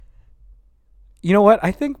You know what?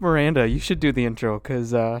 I think Miranda, you should do the intro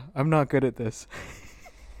because I'm not good at this.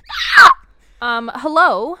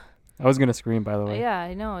 Hello. I was gonna scream, by the way. Yeah,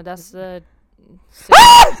 I know. That's the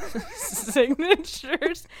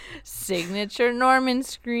signature Norman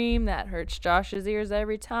scream that hurts Josh's ears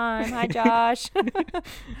every time. Hi, Josh.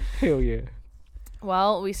 Hell yeah.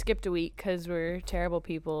 Well, we skipped a week because we're terrible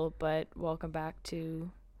people, but welcome back to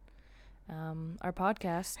our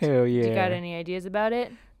podcast. Hell yeah. You got any ideas about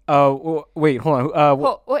it? Oh, wait, hold on.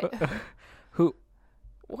 What? Who?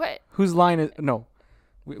 What? Whose line is? No,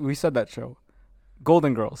 we said that show,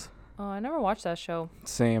 Golden Girls. Oh, I never watched that show.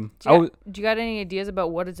 Same. Do you got any ideas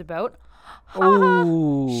about what it's about?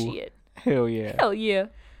 Oh, shit. Hell yeah. Hell yeah.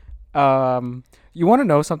 You want to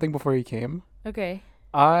know something before you came? Okay.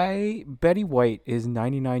 Betty White is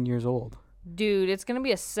 99 years old. Dude, it's going to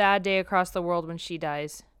be a sad day across the world when she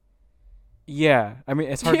dies. Yeah. I mean,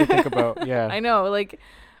 it's hard to think about. Yeah. I know. Like,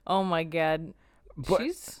 oh my God. But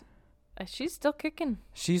she's still kicking.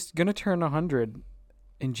 she's going to turn 100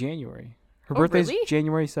 in January. Her Oh, birthday's really?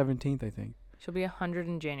 January 17th, I think. She'll be 100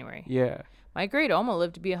 in January. Yeah. My great Oma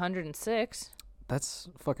lived to be 106. That's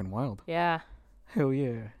fucking wild. Yeah. Hell yeah.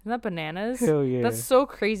 Isn't that bananas? Hell yeah. That's so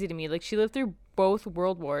crazy to me. Like, she lived through both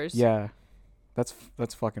world wars. Yeah. That's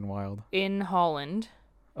fucking wild. In Holland.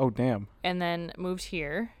 Oh, damn. And then moved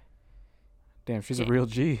here. Damn, she's a real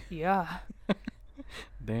G. Yeah.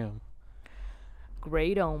 Damn.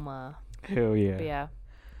 Great Oma. Hell yeah. But yeah.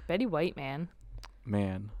 Betty White, man.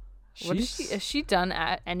 Man. Has she done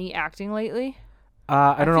any acting lately?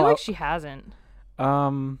 I don't know. I feel like she hasn't.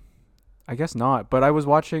 I guess not. But I was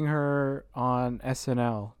watching her on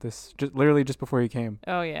SNL literally just before you came.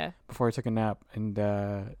 Oh yeah. Before I took a nap,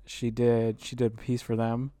 and she did a piece for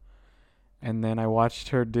them, and then I watched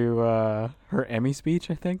her do her Emmy speech,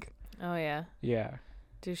 I think. Oh yeah. Yeah.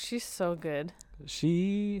 Dude, she's so good.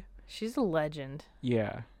 She's a legend.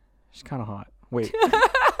 yeah. She's kind of hot. Wait.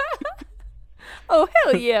 Oh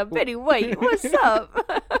hell yeah, Betty White, what's up?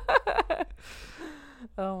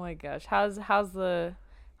 Oh my gosh, how's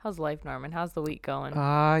life, Norman? How's the week going?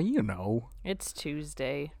 You know. It's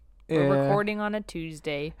Tuesday. We're recording on a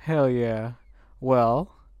Tuesday. Hell yeah.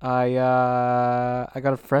 Well, I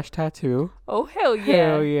got a fresh tattoo. Oh hell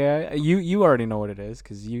yeah. Hell yeah. You already know what it is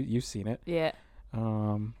because you've seen it. Yeah.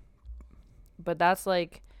 But that's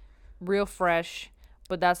like real fresh.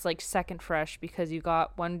 But that's like second fresh because you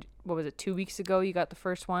got one. What was it? 2 weeks ago you got the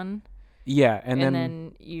first one. Yeah, and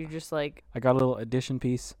then you just like I got a little addition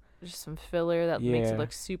piece. Just some filler that makes it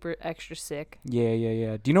look super extra sick.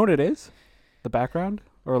 Yeah. Do you know what it is? The background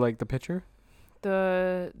or like the picture?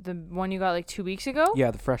 The one you got like 2 weeks ago?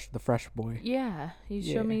 Yeah, the fresh boy. Yeah,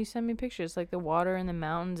 you sent me pictures like the water and the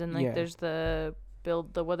mountains and like there's the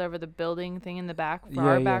building thing in the back for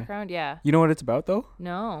our background. Yeah. You know what it's about though?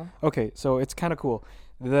 No. Okay, so it's kind of cool.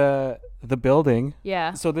 The building.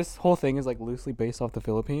 Yeah. So this whole thing is like loosely based off the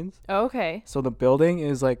Philippines. Oh, okay. So the building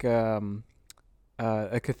is like a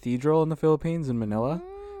cathedral in the Philippines in Manila.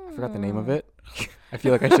 I forgot the name of it. I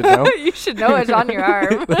feel like I should know. You should know. It's on your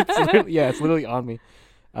arm. It's literally on me.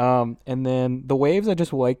 And then the waves I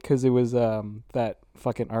just like because it was that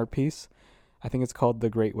fucking art piece. I think it's called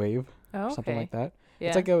the Great Wave. Oh, okay. Something like that.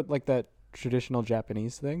 Yeah. It's like that traditional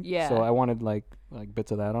Japanese thing. Yeah. So I wanted like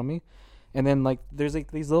bits of that on me. And then like there's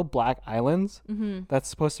like these little black islands that's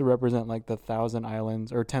supposed to represent like the 1,000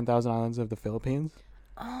 islands or 10,000 islands of the Philippines.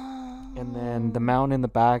 Oh. And then the mountain in the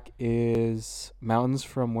back is mountains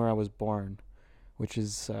from where I was born, which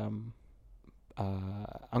is I'm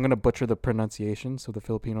gonna butcher the pronunciation so the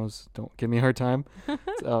Filipinos don't give me a hard time.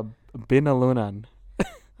 It's Binalunan.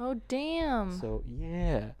 Oh damn. So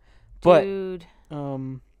yeah. But dude.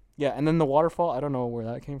 yeah, and then the waterfall, I don't know where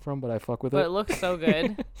that came from, but I fuck with it. But it looks so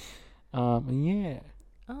good. Yeah.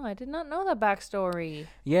 Oh, I did not know that backstory.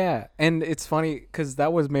 Yeah, and it's funny because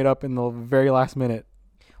that was made up in the very last minute.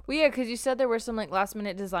 Well, yeah, because you said there were some like last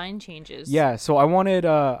minute design changes. Yeah, so I wanted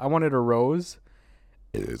a rose.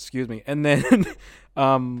 Excuse me, and then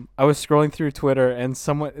I was scrolling through Twitter, and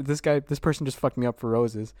this person just fucked me up for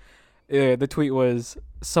roses. The tweet was,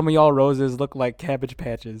 "Some of y'all roses look like Cabbage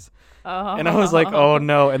Patches," and I was like, "Oh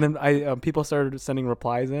no!" And then I people started sending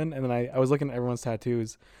replies in, and then I was looking at everyone's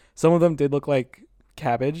tattoos. Some of them did look like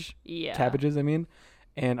cabbages, I mean,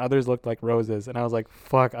 and others looked like roses, and I was like,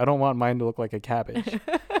 "Fuck, I don't want mine to look like a cabbage."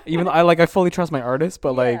 Even though I fully trust my artist,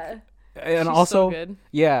 but and she's also so good.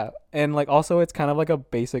 Yeah, and like also it's kind of like a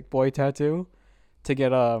basic boy tattoo to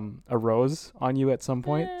get a rose on you at some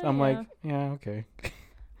point. So I'm like, yeah, okay.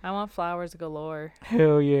 I want flowers galore.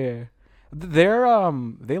 Hell yeah.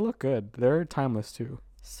 They look good. They're timeless too.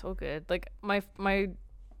 So good. Like my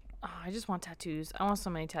I just want tattoos. I want so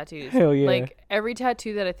many tattoos. Hell yeah. Like, every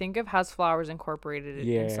tattoo that I think of has flowers incorporated in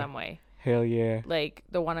Yeah. some way. Hell yeah. Like,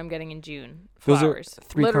 the one I'm getting in June. Those Flowers. are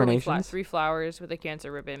 3 Literally carnations? 3 flowers with a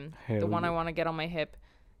Cancer ribbon. Hell the one yeah. I want to get on my hip,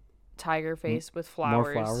 tiger face with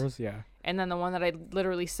flowers. More flowers, yeah. And then the one that I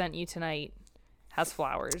literally sent you tonight has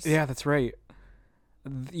flowers. Yeah, that's right.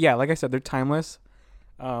 Yeah, like I said, they're timeless.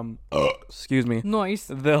 Excuse me. Nice.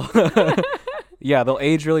 They'll yeah, they'll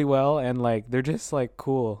age really well, and like they're just like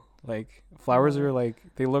cool. Like flowers are like,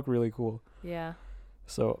 they look really cool. Yeah.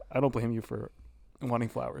 So I don't blame you for wanting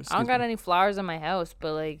flowers. I don't got any flowers in my house,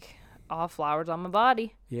 but like all flowers on my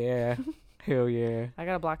body. Yeah. Hell yeah. I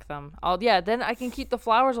got a black thumb. Then I can keep the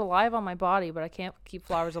flowers alive on my body, but I can't keep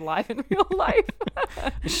flowers alive in real life.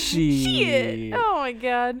 Shit. Oh my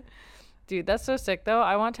god. Dude, that's so sick though.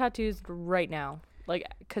 I want tattoos right now. Like,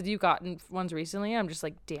 cause you gotten ones recently. I'm just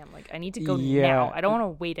like, damn. Like, I need to go now. I don't want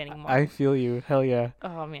to wait anymore. I feel you. Hell yeah.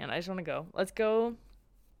 Oh man, I just want to go. Let's go.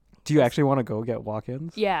 Do you actually want to go get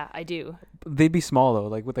walk-ins? Yeah, I do. They'd be small though.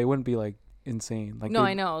 Like, they wouldn't be like insane. Like, no,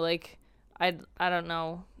 I know. Like, I don't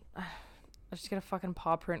know. I just get a fucking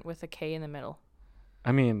paw print with a K in the middle.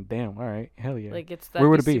 I mean, damn. All right. Hell yeah. Like, it's Where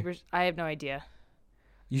would it be? I have no idea.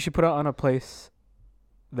 You should put it on a place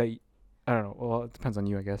that I don't know. Well, it depends on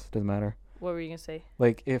you, I guess. Doesn't matter. What were you gonna say?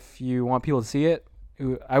 Like, if you want people to see it,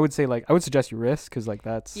 I would say like I would suggest you wrist, because like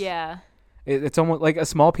that's it's almost like a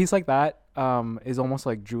small piece like that is almost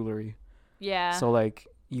like jewelry. Yeah. So like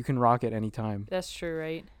you can rock it anytime. That's true,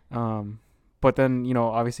 right? But then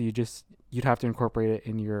obviously you'd have to incorporate it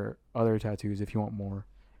in your other tattoos if you want more.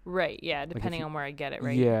 Right. Yeah. Depending on where I get it,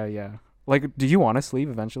 right? Yeah. Yeah. Like, do you want a sleeve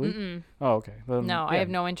eventually? Mm-mm. Oh, okay. No, yeah. I have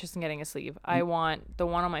no interest in getting a sleeve. I want the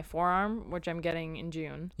one on my forearm, which I'm getting in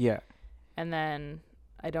June. Yeah. And then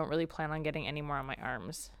I don't really plan on getting any more on my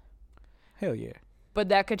arms. Hell yeah. But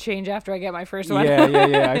that could change after I get my first one.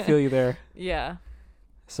 Yeah. I feel you there. Yeah.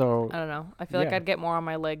 So I don't know. I feel like I'd get more on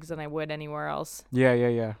my legs than I would anywhere else. Yeah.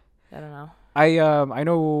 I don't know. I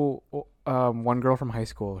know one girl from high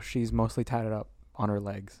school. She's mostly tatted up on her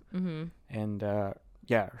legs. Mm-hmm. And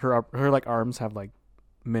her like arms have like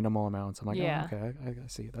minimal amounts. I'm like, yeah. Oh, okay, I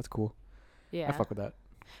see. That's cool. Yeah. I fuck with that.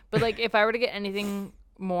 But like, if I were to get anything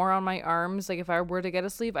more on my arms, like if I were to get a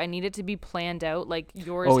sleeve, I need it to be planned out, like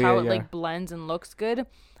yours, it like blends and looks good.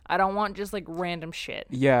 I don't want just like random shit.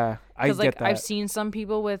 Yeah, I get like, that. I've seen some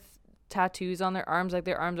people with tattoos on their arms, like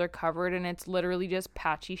their arms are covered and it's literally just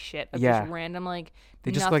patchy shit of just random, like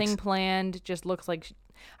they nothing planned, just looks like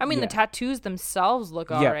I mean the tattoos themselves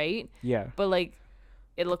look alright, but like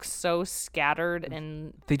it looks so scattered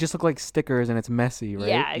and they just look like stickers and it's messy, right?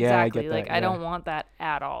 Yeah, exactly. I get that. Like I don't want that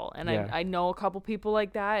at all. And I know a couple people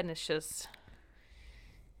like that, and it's just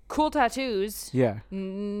cool tattoos. Yeah.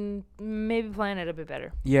 Maybe plan it a bit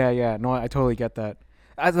better. Yeah. No, I totally get that.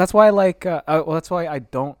 That's why I like. That's why I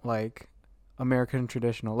don't like American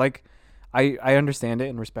traditional. Like, I understand it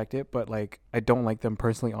and respect it, but like I don't like them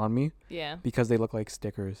personally on me. Yeah. Because they look like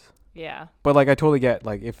stickers. Yeah. But like I totally get,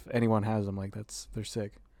 like, if anyone has them, like they're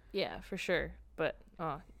sick. Yeah, for sure. But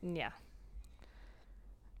yeah.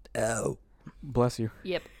 Oh. Bless you.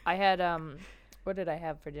 Yep. I had what did I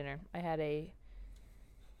have for dinner? I had a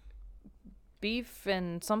beef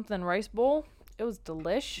and something rice bowl. It was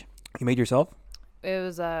delish. You made yourself? It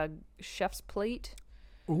was a chef's plate.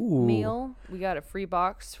 Ooh. Meal. We got a free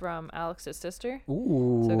box from Alex's sister.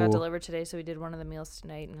 Ooh. So it got delivered today, so we did one of the meals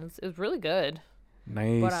tonight, and it was really good.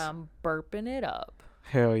 Nice. But I'm burping it up.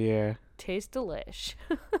 Hell yeah. Tastes delish.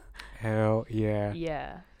 Hell yeah.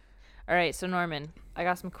 Yeah. All right, so Norman, I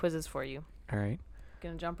got some quizzes for you. All right.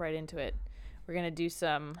 Gonna jump right into it. We're gonna do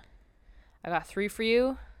some. I got 3 for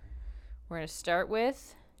you. We're gonna start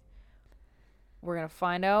with. We're gonna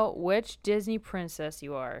find out which Disney princess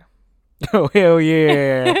you are. Oh hell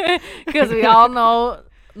yeah! Because we all know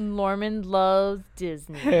Norman loves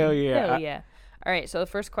Disney. Hell yeah! Hell yeah! All right, so the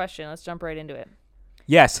first question. Let's jump right into it.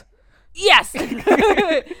 Yes. Yes.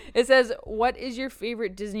 It says, "What is your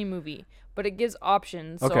favorite Disney movie?" But it gives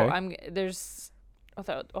options. Okay. So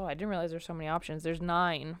I didn't realize there's so many options. There's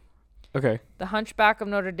 9. Okay. The Hunchback of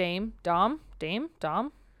Notre Dame. Dom?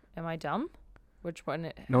 Am I dumb? Which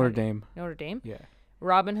one? Notre Dame. Notre Dame. Yeah.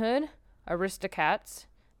 Robin Hood, Aristocats,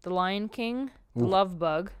 The Lion King, The Love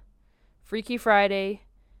Bug, Freaky Friday,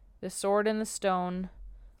 The Sword and the Stone,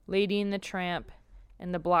 Lady and the Tramp,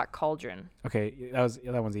 and The Black Cauldron. Okay,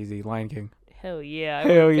 that one's easy. Lion King. Hell yeah.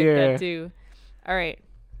 Hell I picked yeah. that too. All right.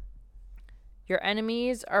 Your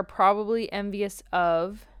enemies are probably envious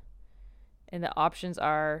of, and the options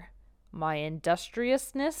are my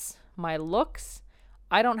industriousness, my looks,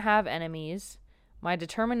 I don't have enemies, my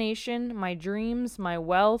determination, my dreams, my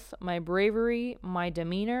wealth, my bravery, my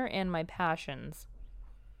demeanor, and my passions.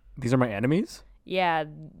 These are my enemies? Yeah,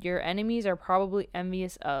 your enemies are probably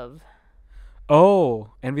envious of.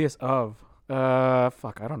 Oh, envious of.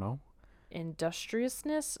 Fuck, I don't know.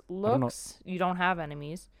 Industriousness, looks. You don't have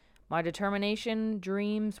enemies. My determination,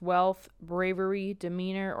 dreams, wealth, bravery,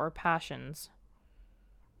 demeanor, or passions.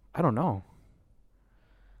 I don't know.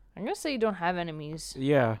 I'm gonna say you don't have enemies.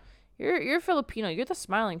 Yeah. You're Filipino. You're the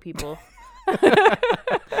smiling people.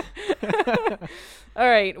 All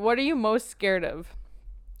right. What are you most scared of?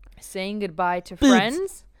 Saying goodbye to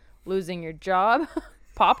friends, losing your job,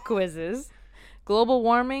 pop quizzes, global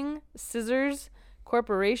warming, scissors,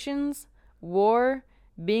 corporations, war,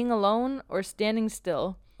 being alone, or standing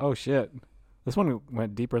still. Oh shit. This one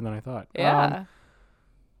went deeper than I thought. Yeah.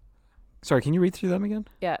 Sorry, can you read through them again?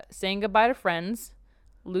 Yeah. Saying goodbye to friends,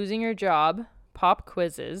 losing your job, pop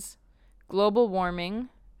quizzes, global warming,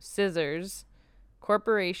 scissors,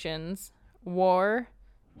 corporations, war,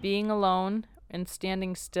 being alone, and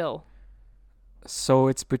standing still. So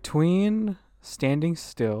it's between standing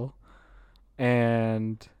still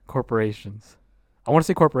and corporations. I want to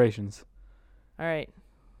say corporations. All right.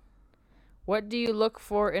 What do you look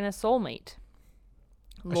for in a soulmate?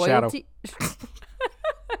 Loyalty.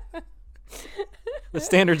 The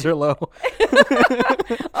standards are low.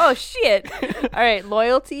 Oh, shit. All right.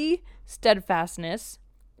 Loyalty, steadfastness,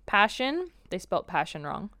 passion. They spelt passion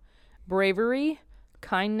wrong. Bravery,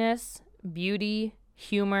 kindness, beauty,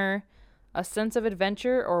 humor, a sense of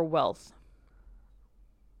adventure, or wealth.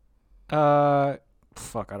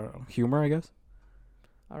 Fuck, I don't know. Humor, I guess.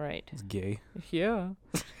 All right. It's gay. Yeah.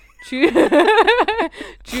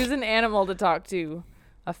 Choose an animal to talk to.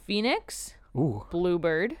 A phoenix, Ooh.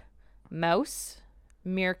 bluebird, mouse,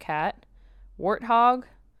 meerkat, warthog.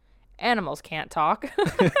 Animals can't talk.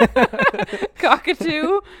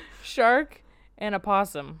 Cockatoo, shark, and a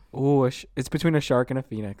possum. Ooh, it's between a shark and a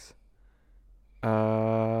phoenix.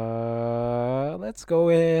 Let's go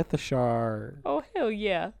with the shark. Oh, hell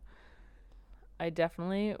yeah. I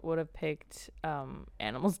definitely would have picked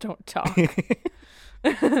animals don't talk.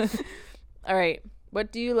 All right.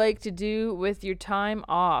 What do you like to do with your time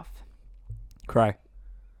off? Cry.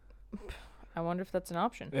 I wonder if that's an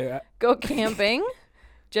option. Yeah. Go camping.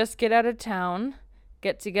 Just get out of town.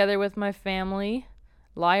 Get together with my family.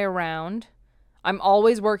 Lie around. I'm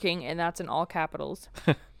always working, and that's in all capitals.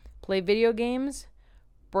 Play video games.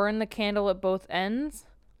 Burn the candle at both ends.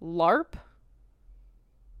 LARP.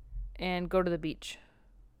 And go to the beach.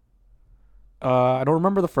 I don't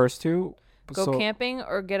remember the first two. Go camping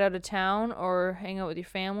or get out of town or hang out with your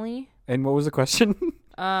family. And what was the question?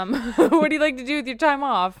 What do you like to do with your time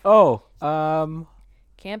off? Oh,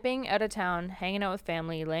 camping, out of town, hanging out with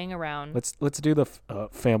family, laying around. Let's do the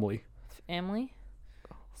family. Family?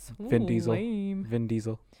 Vin Diesel. Lame. Vin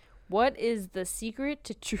Diesel. What is the secret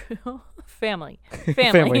to true family?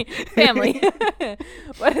 Family.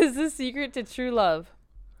 What is the secret to true love?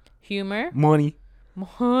 Humor. Money.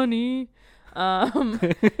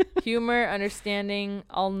 Humor, understanding,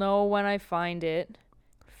 I'll know when I find it.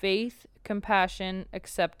 Faith, compassion,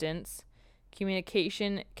 acceptance,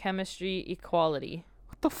 communication, chemistry, equality.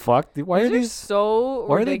 What the fuck? Why are these so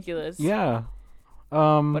ridiculous? Yeah.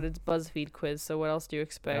 But it's Buzzfeed quiz, so what else do you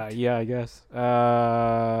expect? Yeah, I guess.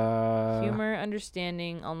 Humor,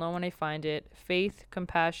 understanding, I'll know when I find it. Faith,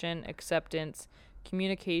 compassion, acceptance,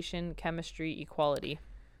 communication, chemistry, equality.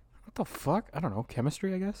 What the fuck? I don't know.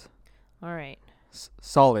 Chemistry, I guess. All right.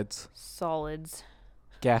 Solids.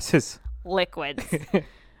 Gases. Liquids.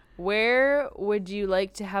 Where would you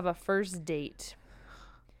like to have a first date?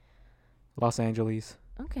 Los Angeles.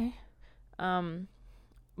 Okay.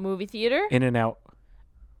 Movie theater? In-N-Out.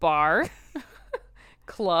 Bar.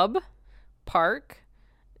 Club. Park.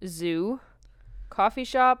 Zoo. Coffee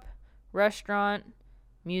shop. Restaurant.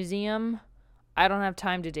 Museum. I don't have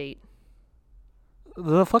time to date.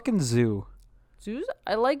 The fucking zoo. Zoos?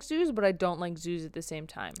 I like zoos, but I don't like zoos at the same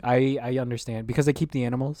time. I understand. Because they keep the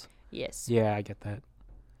animals? Yes. Yeah, I get that.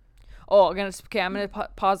 Oh, I'm gonna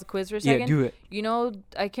pause the quiz for a second. Yeah, do it. You know,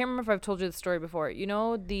 I can't remember if I've told you the story before. You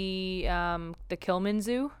know the Kilman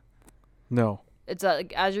Zoo? No. It's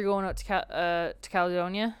like as you're going out to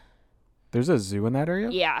Caledonia. There's a zoo in that area?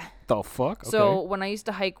 Yeah. The fuck? Okay. So when I used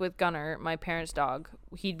to hike with Gunner, my parents' dog,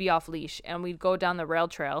 he'd be off leash, and we'd go down the rail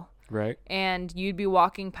trail. Right. And you'd be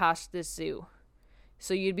walking past this zoo.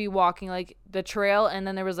 So you'd be walking like the trail, and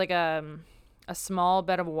then there was like a small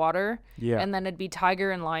bed of water. Yeah. And then it'd be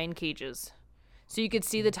tiger and lion cages. So you could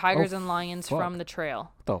see the tigers and lions from the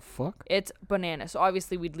trail. What the fuck? It's bananas. So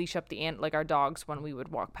obviously we'd leash up like our dogs when we would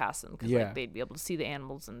walk past them because like they'd be able to see the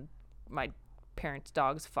animals, and my parents'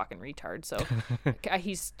 dog's fucking retard, so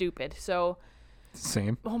he's stupid. So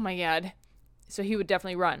same. Oh my God. So he would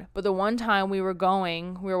definitely run. But the one time we were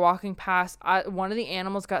walking past, one of the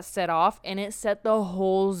animals got set off, and it set the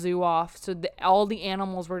whole zoo off. So all the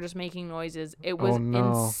animals were just making noises. It was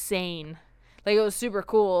insane. Like, it was super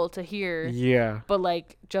cool to hear. Yeah. But,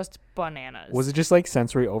 like, just bananas. Was it just, like,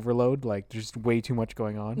 sensory overload? Like, just way too much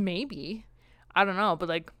going on? Maybe. I don't know. But,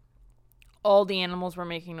 like, all the animals were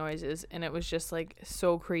making noises, and it was just, like,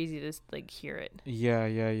 so crazy to, like, hear it.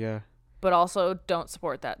 Yeah. But also, don't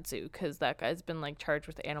support that zoo, because that guy's been, like, charged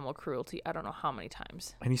with animal cruelty I don't know how many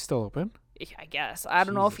times. And he's still open? I guess. I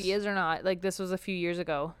don't know if he is or not. Like, this was a few years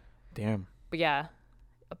ago. Damn. But, yeah.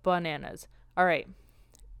 Bananas. All right.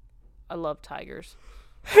 I love tigers.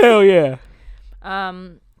 Hell yeah.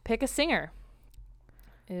 Pick a singer.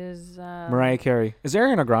 Is Mariah Carey. Is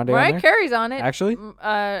Ariana Grande on Mariah there? Carey's on it. Actually?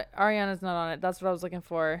 Ariana's not on it. That's what I was looking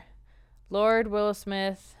for. Lord, Will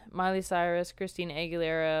Smith, Miley Cyrus, Christina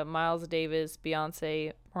Aguilera, Miles Davis,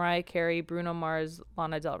 Beyonce, Mariah Carey, Bruno Mars,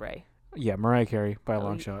 Lana Del Rey. Yeah, Mariah Carey by a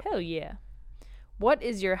long shot. Hell yeah. What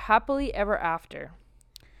is your happily ever after?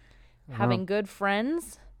 Having good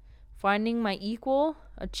friends, finding my equal,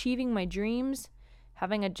 achieving my dreams,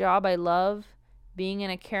 having a job I love, being in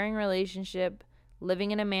a caring relationship,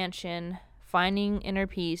 living in a mansion, finding inner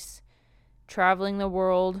peace, traveling the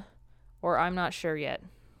world, or I'm not sure yet.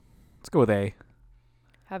 Let's go with A.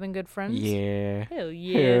 Having good friends? Yeah. Hell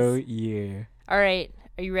yes. Hell yeah. All right.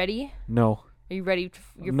 Are you ready? No. Are you ready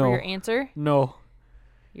for your answer? No.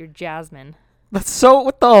 You're Jasmine. That's so...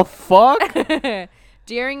 What the fuck?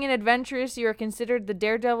 Daring and adventurous, you are considered the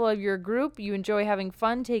daredevil of your group. You enjoy having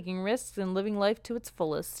fun, taking risks, and living life to its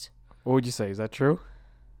fullest. What would you say? Is that true?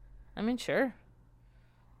 I mean, sure.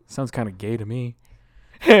 Sounds kind of gay to me.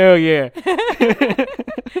 Hell yeah.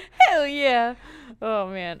 Hell yeah. Oh,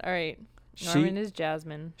 man. All right. Norman is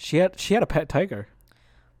Jasmine. She had a pet tiger.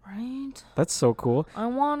 Right. That's so cool. I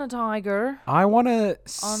want a tiger. I want to...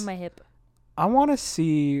 On my hip. I want to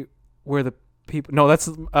see where the people... No, that's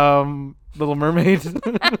Little Mermaid.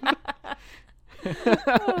 Oh,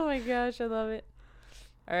 my gosh. I love it.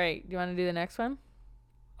 All right. Do you want to do the next one?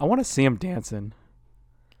 I want to see him dancing.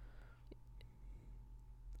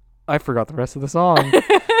 I forgot the rest of the song.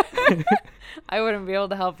 I wouldn't be able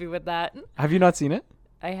to help you with that. Have you not seen it?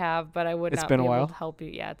 I have, but I would not be able to help you.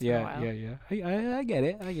 Yeah, it's been a while. Yeah. I get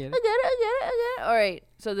it. I get it. All right.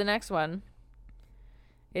 So the next one.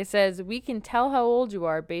 It says, we can tell how old you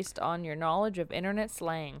are based on your knowledge of internet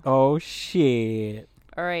slang. Oh, shit.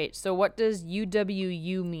 All right. So what does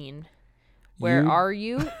UWU mean? Where are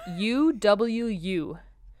you? UWU.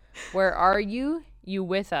 Where are you? You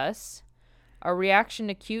with us? A reaction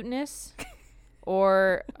to cuteness?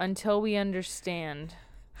 Or until we understand?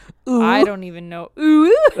 Ooh. I don't even know.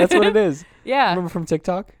 Ooh. That's what it is. Yeah. Remember from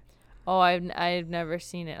TikTok? Oh, I've never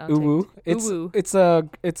seen it on Ooh.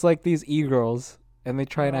 TikTok. It's like these e-girls and they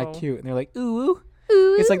try and act cute and they're like ooh.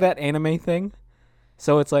 Ooh. It's like that anime thing.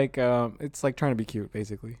 So it's like trying to be cute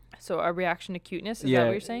basically. So a reaction to cuteness, is that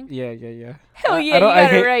what you're saying? Yeah. Hell yeah, you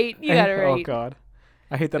got it right. You got it right. Oh god.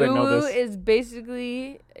 I hate that I know this. Ooh is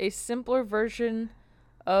basically a simpler version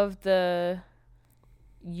of the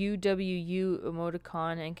UWU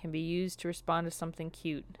emoticon and can be used to respond to something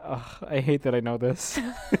cute. I hate that I know this.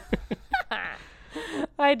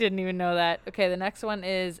 I didn't even know that. Okay, the next one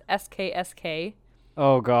is SKSK.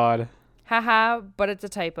 Oh god. Haha, but it's a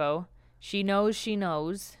typo. She knows she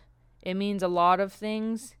knows. It means a lot of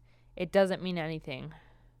things. It doesn't mean anything.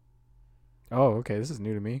 Oh, okay. This is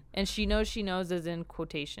new to me. And she knows is in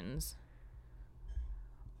quotations.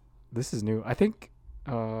 This is new. I think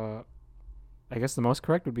I guess the most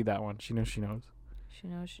correct would be that one. She knows she knows.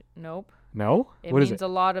 Nope. No? It means a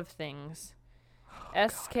lot of things.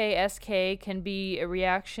 SKSK can be a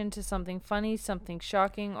reaction to something funny, something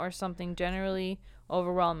shocking, or something generally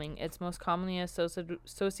overwhelming. It's most commonly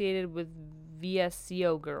associated with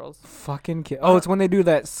VSCO girls. Fucking kids. Oh, it's when they do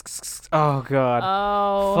that. Oh, God.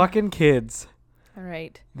 Oh. Fucking kids. All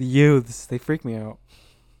right. The youths. They freak me out.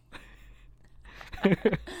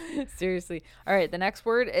 Seriously. All right. The next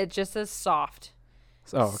word, it just says soft.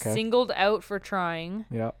 Oh, okay. Singled out for trying.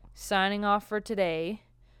 Yeah. Signing off for today.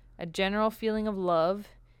 A general feeling of love.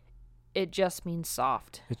 It just means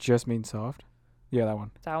soft. It just means soft? Yeah, that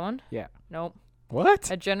one. That one? Yeah. Nope.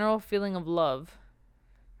 What? A general feeling of love.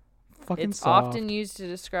 Fucking it's soft. often used to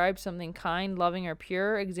describe something kind, loving, or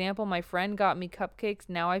pure. Example, my friend got me cupcakes,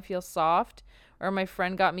 now I feel soft. Or my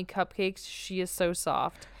friend got me cupcakes, she is so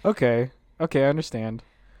soft. Okay, I understand.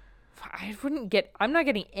 I'm not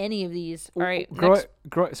getting any of these. All right.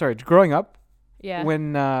 Growing up. Yeah.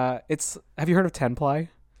 When have you heard of 10-ply?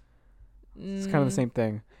 It's kind of the same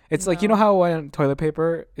thing. It's like, you know how when toilet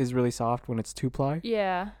paper is really soft when it's 2-ply?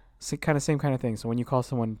 Yeah. Same kind of thing. So when you call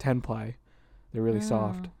someone 10-ply, they're really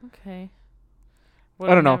soft. Okay. I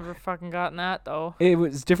don't know. Never fucking gotten that though. It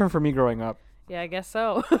was different for me growing up. Yeah, I guess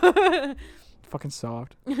so. Fucking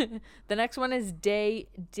soft. The next one is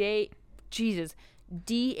Jesus.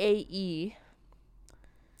 DAE.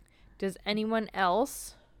 Does anyone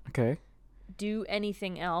else do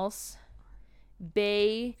anything else?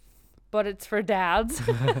 Bay, but it's for dads.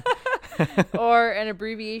 Or an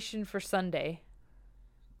abbreviation for Sunday.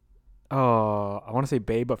 Oh, I want to say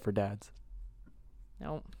bay, but for dads.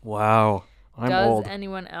 Nope. Wow. I'm old. Does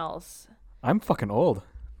anyone else? I'm fucking old.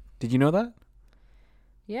 Did you know that?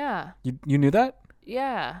 Yeah. You knew that?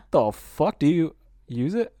 Yeah. The fuck? Do you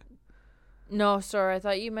use it? No, sorry. I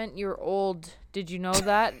thought you meant you were old. Did you know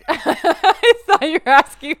that? I thought you were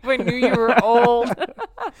asking if I knew you were old.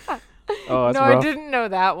 Oh, that's no, rough. I didn't know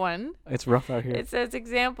that one. It's rough out here. It says,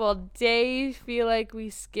 example, they feel like we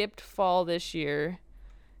skipped fall this year.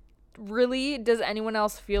 Really? Does anyone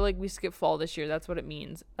else feel like we skipped fall this year? That's what it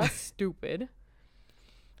means. That's stupid.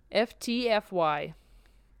 FTFY.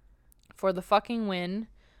 For the fucking win.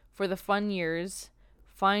 For the fun years.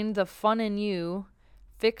 Find the fun in you.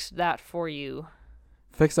 Fix that for you.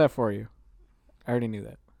 Fix that for you. I already knew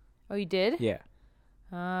that. Oh, you did? Yeah.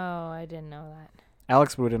 Oh, I didn't know that.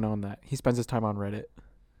 Alex would have known that. He spends his time on Reddit.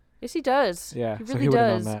 Yes, he does. Yeah, he so really he would've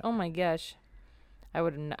known does. that. Oh my gosh, I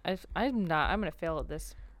would have. I'm not. I'm gonna fail at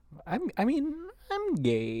this. I'm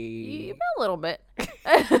gay. A little bit.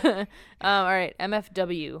 All right.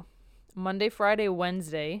 MFW. Monday, Friday,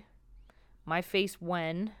 Wednesday. My face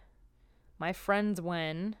when. My friends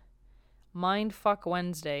when. Mind fuck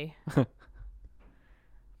Wednesday.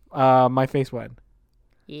 My face when.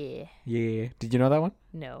 Yeah. Yeah. Did you know that one?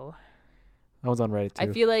 No. That was on Reddit too.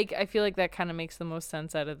 I feel like that kind of makes the most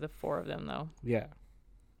sense out of the four of them, though. Yeah.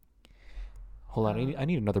 Hold on, I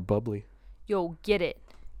need another bubbly. Yo, get it.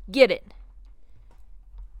 Get it.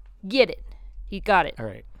 Get it. He got it. All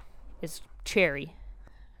right. It's cherry.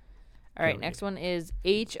 All right, next one is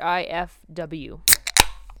HIFW.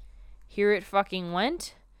 Here it fucking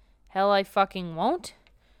went. Hell I fucking won't.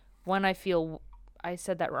 When I feel... I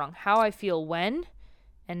said that wrong. How I feel when.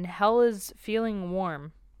 And hell is feeling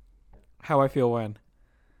warm. How I feel when.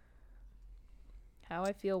 How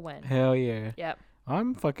I feel when. Hell yeah. Yep.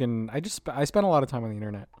 I'm fucking... I spent a lot of time on the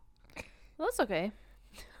internet. Well, that's okay.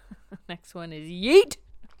 Next one is yeet.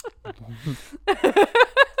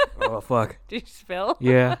 Oh, fuck. Did you spill?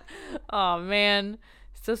 Yeah. Oh, man.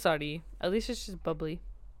 So sorry. At least it's just bubbly.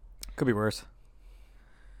 Could be worse.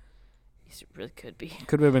 Yes, it really could be.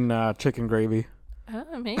 Could have been chicken gravy.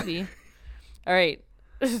 Maybe. All right.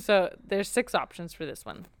 So there's 6 options for this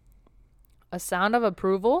one. A sound of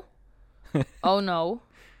approval. Oh, no.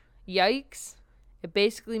 Yikes. It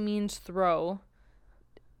basically means throw.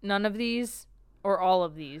 None of these or all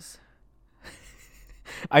of these.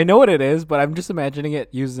 I know what it is, but I'm just imagining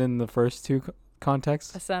it used in the first two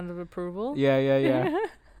contexts. A sound of approval? Yeah.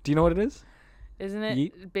 Do you know what it is? Isn't it?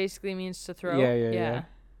 Yeet? It basically means to throw. Yeah.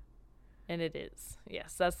 And it is.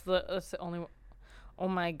 Yes, that's the only one. Oh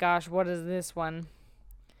my gosh, what is this one?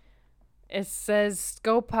 It says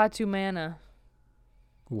Scopatumana.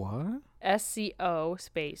 What? SCO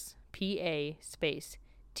space PA space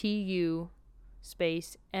TU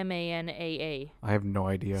space MANAA. I have no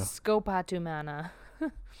idea. Scopatumana.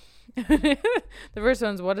 The first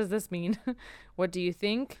one's, what does this mean? What do you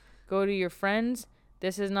think? Go to your friends.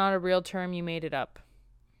 This is not a real term. You made it up.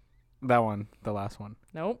 That one. The last one.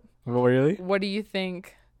 Nope. Really? What do you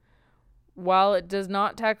think? While it does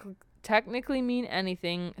not technically mean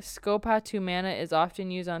anything, Scopatumana is often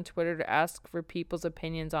used on Twitter to ask for people's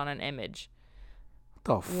opinions on an image.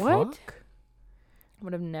 The What? fuck?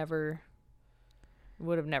 Would have never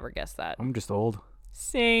guessed that. I'm just old.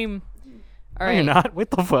 Same. All No, right. you're not.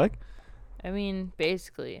 What the fuck? I mean,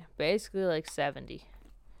 basically like 70.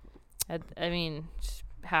 I mean, it's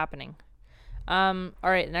happening. All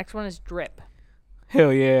right, the next one is drip.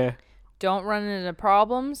 Hell yeah. Don't run into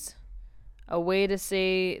problems. A way to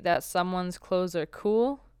say that someone's clothes are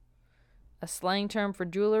cool. A slang term for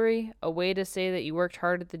jewelry. A way to say that you worked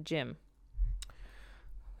hard at the gym.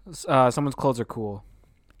 Someone's clothes are cool.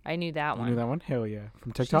 I knew that one. You knew that one? Hell yeah.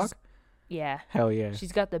 From TikTok? Yeah. Hell yeah.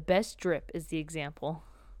 She's got the best drip is the example.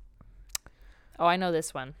 Oh, I know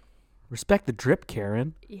this one. Respect the drip,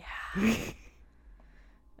 Karen. Yeah.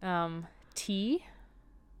 Tea.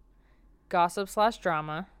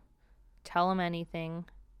 Gossip/drama. Tell 'em anything.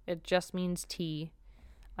 It just means tea.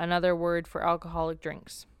 Another word for alcoholic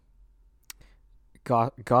drinks.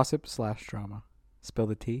 Gossip/drama. Spill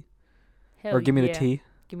the tea. Hell or give me yeah. the tea.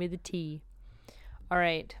 Give me the tea. All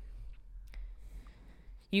right.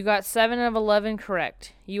 You got 7 of 11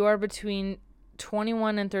 correct. You are between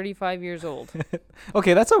 21 and 35 years old.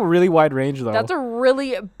 Okay, that's a really wide range, though. That's a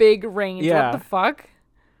really big range. Yeah. What the fuck?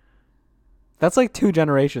 That's like 2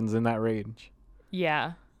 generations in that range.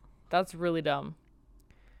 Yeah. That's really dumb.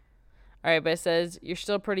 All right, but it says, you're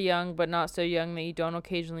still pretty young, but not so young that you don't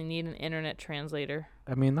occasionally need an internet translator.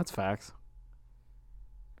 I mean, that's facts.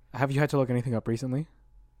 Have you had to look anything up recently?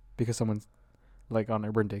 Because someone's, like, on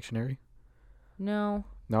Urban Dictionary? No.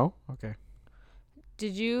 No? Okay.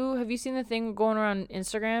 Have you seen the thing going around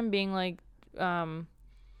Instagram being like,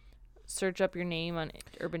 search up your name on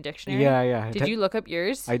Urban Dictionary? Yeah. Did you look up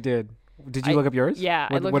yours? I did. Did you look up yours? Yeah,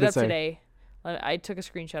 I looked it up today. I took a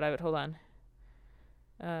screenshot of it. Hold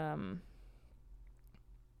on.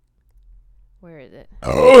 Where is it?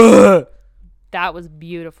 That was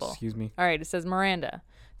beautiful. Excuse me. All right, it says Miranda.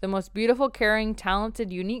 The most beautiful, caring,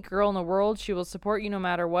 talented, unique girl in the world. She will support you no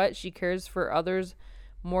matter what. She cares for others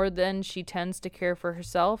more than she tends to care for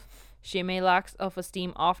herself. She may lack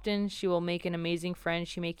self-esteem often. She will make an amazing friend.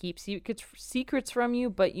 She may keep secrets from you,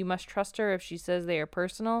 but you must trust her if she says they are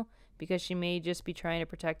personal, because she may just be trying to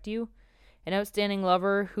protect you. An outstanding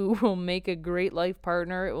lover who will make a great life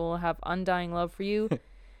partner. It will have undying love for you.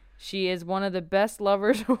 She is one of the best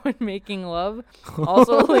lovers when making love.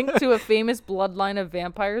 Also linked to a famous bloodline of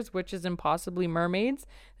vampires, witches, and possibly mermaids.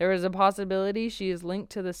 There is a possibility she is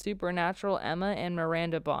linked to the supernatural Emma and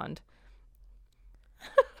Miranda bond.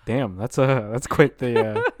 Damn, that's quite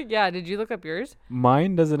the... Yeah, did you look up yours?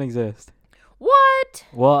 Mine doesn't exist. What?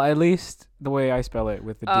 Well, at least the way I spell it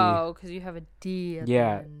with the D. Oh, because you have a D at the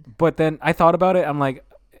end. But then I thought about it. I'm like,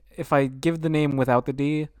 if I give the name without the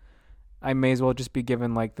D, I may as well just be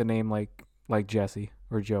given like the name like Jesse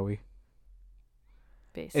or Joey.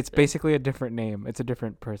 Basically. It's basically a different name. It's a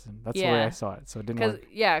different person. That's the way I saw it. So it didn't work.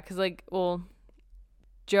 Yeah, because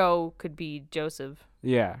Joe could be Joseph.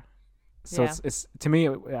 Yeah. So it's to me,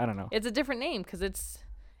 I don't know. It's a different name because it's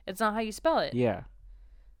not how you spell it. Yeah.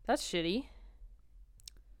 That's shitty.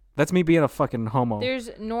 That's me being a fucking homo.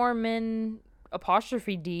 There's Norman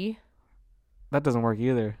 'D. That doesn't work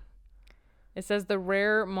either. It says the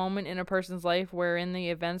rare moment in a person's life wherein the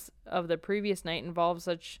events of the previous night involve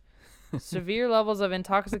such severe levels of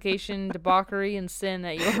intoxication, debauchery, and sin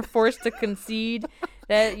that you are forced to concede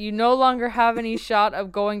that you no longer have any shot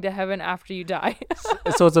of going to heaven after you die.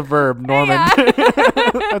 So it's a verb, Norman.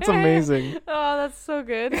 Yeah. That's amazing. Oh, that's so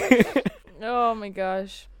good. Oh my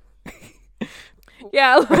gosh.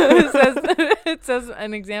 Yeah, it says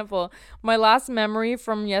an example. My last memory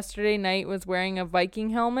from yesterday night was wearing a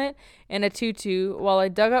Viking helmet and a tutu while I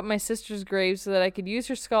dug up my sister's grave so that I could use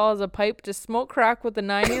her skull as a pipe to smoke crack with the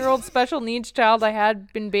 9-year-old special needs child I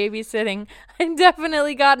had been babysitting. I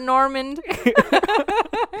definitely got Normand.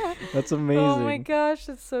 That's amazing. Oh my gosh,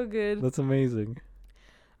 that's so good. That's amazing.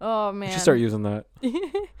 Oh man. You should start using that.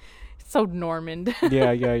 So Normand.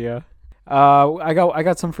 Yeah. I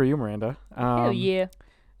got some for you, Miranda. Hell yeah.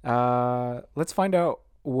 Let's find out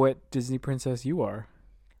what Disney princess you are.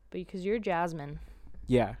 Because you're Jasmine.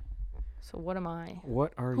 Yeah. So what am I?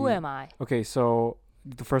 What are you? Who am I? Okay, so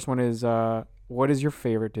the first one is what is your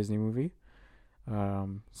favorite Disney movie?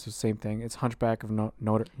 So same thing. It's Hunchback of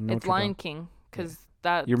Notre Dame. It's Lion King, because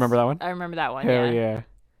that. You remember that one? I remember that one. Hell yeah.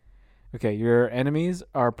 Okay, your enemies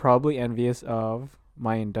are probably envious of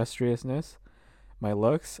my industriousness. My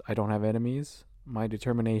looks, I don't have enemies. My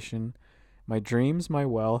determination, my dreams, my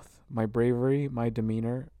wealth, my bravery, my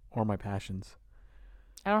demeanor, or my passions.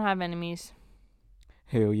 I don't have enemies.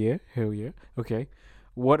 Hell yeah. Okay.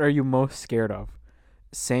 What are you most scared of?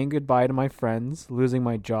 Saying goodbye to my friends, losing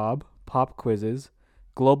my job, pop quizzes,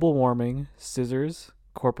 global warming, scissors,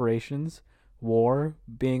 corporations, war,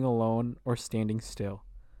 being alone, or standing still?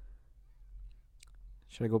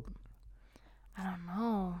 Should I go? I don't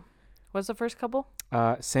know. What's the first couple?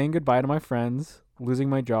 Saying goodbye to my friends, losing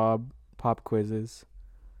my job, pop quizzes.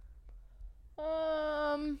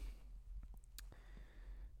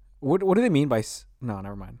 What do they mean by? No,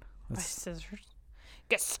 never mind. By scissors.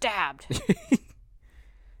 Get stabbed.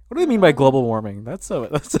 What do they mean by global warming? That's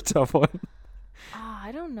a tough one.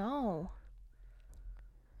 I don't know.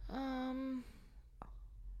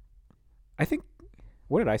 I think.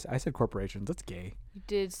 What did I say? I said corporations. That's gay. You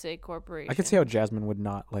did say corporations. I could see how Jasmine would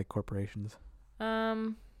not like corporations.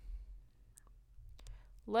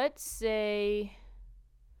 Let's say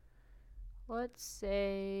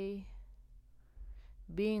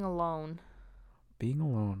being alone. Being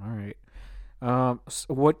alone. All right.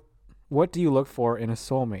 So what do you look for in a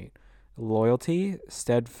soulmate? Loyalty,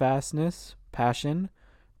 steadfastness, passion,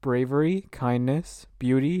 bravery, kindness,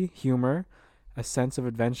 beauty, humor, a sense of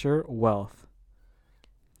adventure, wealth.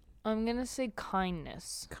 I'm gonna say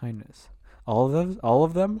kindness. Kindness. All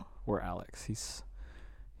of them were Alex. He's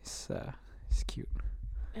cute.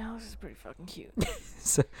 Alex is pretty fucking cute.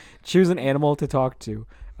 So, choose an animal to talk to: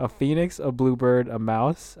 a phoenix, a bluebird, a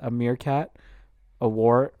mouse, a meerkat, a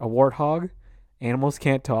warthog. Animals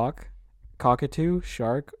can't talk: cockatoo,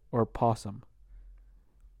 shark, or possum.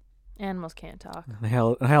 Animals can't talk.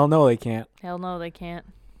 Hell no, they can't. Hell no, they can't.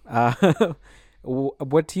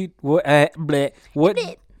 What do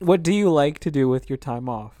you like to do with your time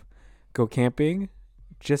off? Go camping,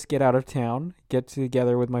 just get out of town, get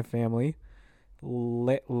together with my family,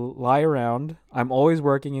 lie around. I'm always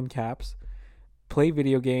working in caps. Play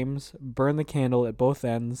video games, burn the candle at both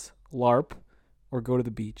ends, LARP, or go to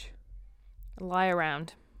the beach. Lie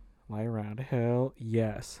around. Lie around. Hell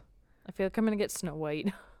yes. I feel like I'm gonna get Snow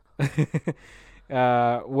White.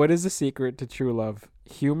 What is the secret to true love?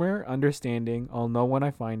 Humor, understanding, I'll know when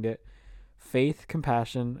I find it. Faith,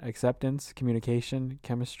 compassion, acceptance, communication,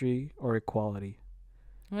 chemistry, or equality.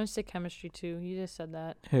 I'm gonna say chemistry too. You just said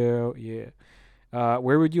that. Hell yeah.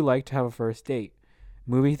 Where would you like to have a first date?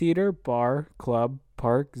 Movie theater, bar, club,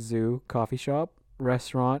 park, zoo, coffee shop,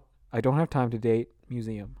 restaurant. I don't have time to date.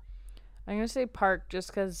 Museum. I'm gonna say park just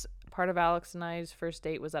because part of Alex and I's first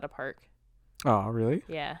date was at a park. Oh, really?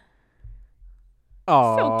 Yeah.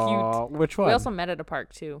 Oh, so cute. Which one? We also met at a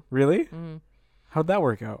park too. Really? Mm-hmm. How'd that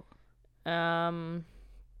work out?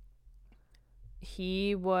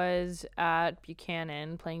 He was at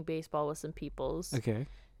Buchanan playing baseball with some peoples. Okay.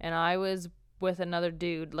 And I was with another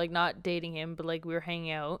dude, like not dating him, but like we were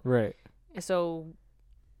hanging out. Right. So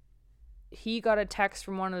he got a text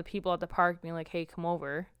from one of the people at the park being like, hey, come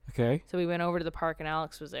over. Okay. So we went over to the park and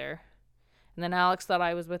Alex was there. And then Alex thought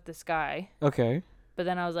I was with this guy. Okay. But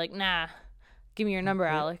then I was like, nah, give me your number,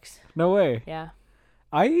 Alex. No way. Yeah.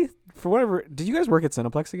 For whatever, did you guys work at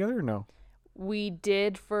Cineplex together or no? We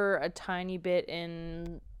did for a tiny bit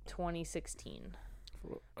in 2016.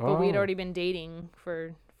 Oh. But we had already been dating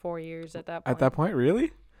for 4 years at that point. At that point,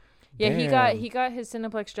 really? Yeah, Damn. he got his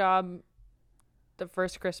Cineplex job the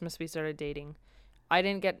first Christmas we started dating. I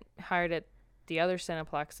didn't get hired at the other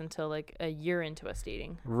Cineplex until like a year into us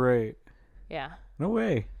dating. Right. Yeah. No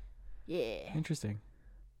way. Yeah. Interesting.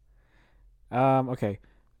 Okay.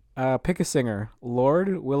 Pick a singer: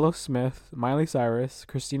 Lorde, Willow Smith, Miley Cyrus,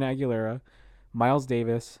 Christina Aguilera, Miles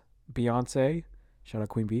Davis, Beyonce, shout out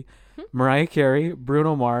Queen Bee, Mariah Carey,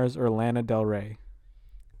 Bruno Mars, or Lana Del Rey.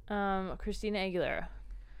 Christina Aguilera.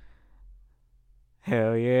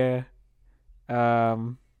 Hell yeah.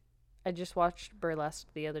 I just watched Burlesque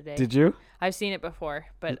the other day. Did you? I've seen it before,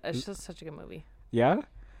 but it's just such a good movie. Yeah?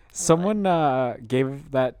 Someone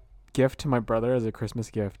gave that gift to my brother as a Christmas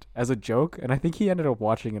gift as a joke, and I think he ended up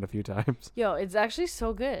watching it a few times. Yo, it's actually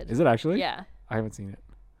so good. Is it actually? Yeah. I haven't seen it.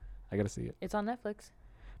 I gotta see it. It's on Netflix.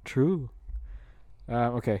 True.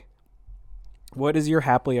 Okay. What is your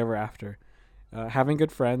happily ever after? Having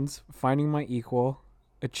good friends, finding my equal,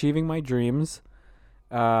 achieving my dreams,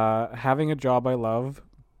 having a job I love,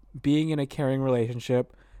 being in a caring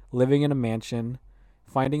relationship, living in a mansion,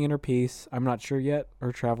 finding inner peace, I'm not sure yet,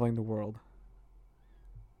 or traveling the world.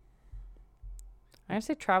 I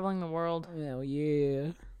say traveling the world. Hell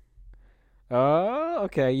yeah. Oh,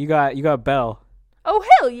 okay. You got Belle. Oh,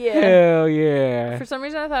 hell yeah. Hell yeah. For some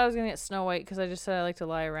reason, I thought I was going to get Snow White because I just said I like to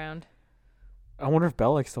lie around. I wonder if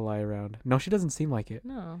Belle likes to lie around. No, she doesn't seem like it.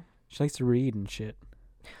 No. She likes to read and shit.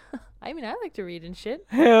 I mean, I like to read and shit.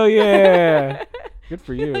 Hell yeah. Good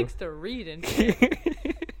for you. He likes to read and shit.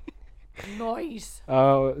 Nice.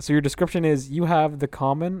 So your description is you have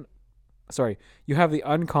the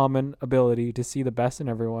uncommon ability to see the best in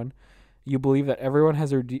everyone. You believe that everyone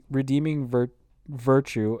has a redeeming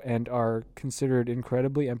virtue and are considered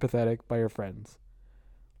incredibly empathetic by your friends.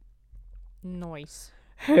 Nice.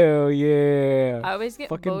 Hell yeah. I always get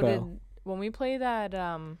fucking voted Belle. when we play that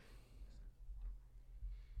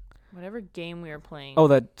whatever game we were playing. Oh,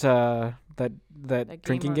 that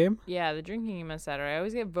drinking game? Yeah, the drinking game on Saturday. I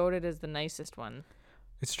always get voted as the nicest one.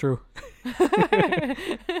 It's true.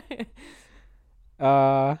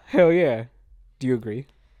 Hell yeah. Do you agree?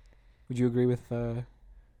 Would you agree with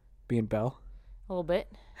being Belle? A little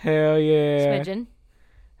bit. Hell yeah. Smidgen.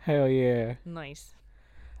 Hell yeah. Nice.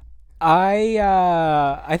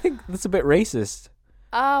 I think that's a bit racist.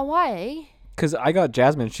 Why? Because I got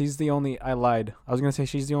Jasmine. She's the only... I lied. I was going to say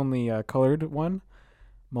she's the only colored one.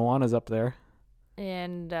 Moana's up there.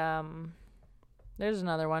 And there's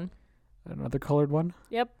another one. Another colored one?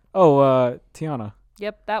 Yep. Oh, Tiana.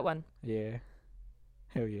 Yep, that one. Yeah.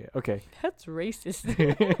 Hell yeah. Okay. That's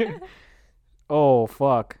racist. Oh,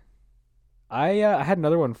 fuck. I had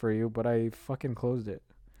another one for you, but I fucking closed it.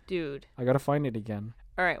 Dude. I gotta find it again.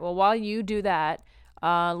 All right. Well, while you do that,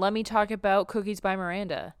 let me talk about Cookies by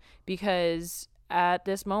Miranda, because at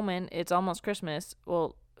this moment it's almost Christmas.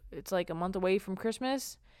 Well, it's like a month away from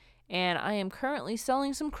Christmas, and I am currently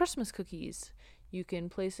selling some Christmas cookies. You can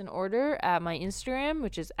place an order at my Instagram,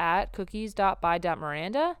 which is at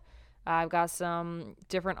cookies.by.miranda. I've got some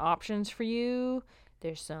different options for you.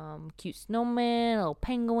 There's some cute snowman, a little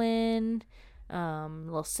penguin,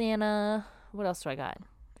 little Santa. What else do I got?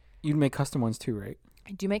 You'd make custom ones too, right?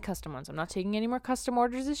 I do make custom ones. I'm not taking any more custom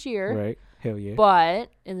orders this year. Right. Hell yeah. But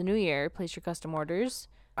in the new year, place your custom orders.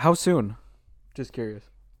 How soon? Just curious.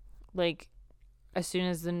 Like as soon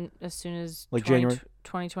as like January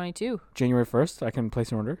 2022. January 1st, I can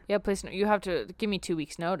place an order. Yeah, you have to give me 2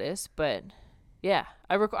 weeks notice, but yeah,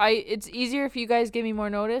 it's easier if you guys give me more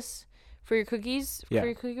notice for your cookies, for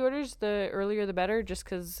your cookie orders. The earlier the better, just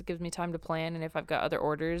because it gives me time to plan, and if I've got other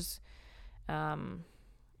orders, I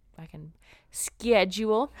can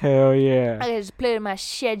schedule. Hell yeah. I can just play with my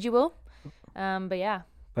schedule. But yeah.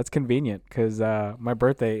 That's convenient because my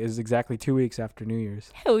birthday is exactly 2 weeks after New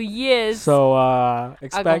Year's. Hell yes. So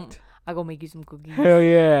expect. I'll go make you some cookies. Hell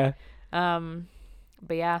yeah. But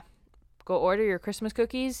yeah, go order your Christmas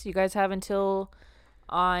cookies. You guys have until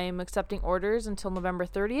I'm accepting orders until November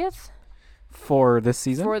 30th. For this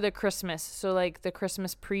season? For the Christmas. So like the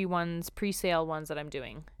Christmas pre-sale ones that I'm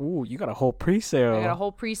doing. Ooh, you got a whole pre-sale. I got a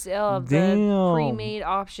whole pre-sale of the pre-made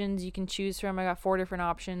options you can choose from. I got 4 different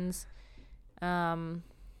options.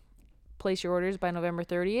 Place your orders by November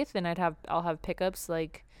 30th, and I'll have pickups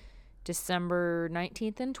like December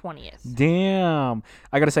 19th and 20th. Damn.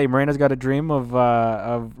 I got to say, Miranda's got a dream of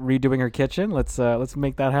redoing her kitchen. Let's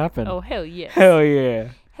make that happen. Oh, hell yes. Hell yeah.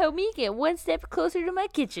 Help me get one step closer to my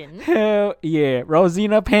kitchen. Hell yeah.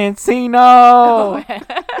 Rosina Pansino.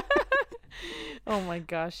 Oh my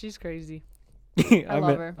gosh, she's crazy. I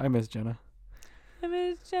love her. I miss Jenna. I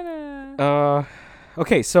miss Jenna.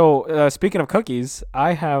 Okay, so speaking of cookies,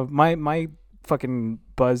 I have my fucking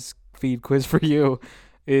Buzzfeed quiz for you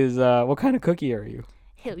is what kind of cookie are you?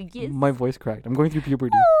 Hell yes. My voice cracked. I'm going through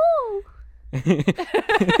puberty. Oh.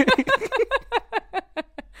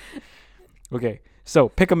 Okay, so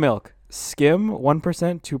pick a milk. Skim,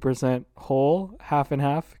 1%, 2%, whole, half and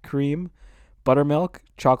half, cream, buttermilk,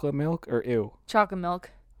 chocolate milk, or ew? Chocolate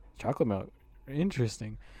milk. Chocolate milk.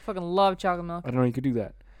 Interesting. Fucking love chocolate milk. I didn't know you could do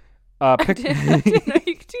that. I didn't know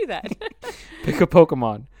you could do that. Pick a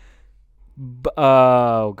Pokemon.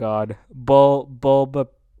 Oh, God.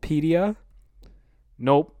 Bulbapedia?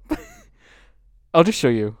 Nope. I'll just show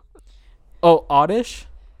you. Oh, Oddish?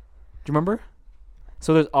 Do you remember?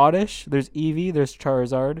 So there's Oddish, there's Eevee, there's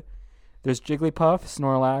Charizard, there's Jigglypuff,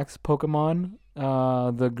 Snorlax, Pokemon,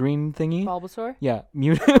 the green thingy. Bulbasaur? Yeah,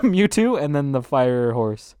 Mewtwo, and then the fire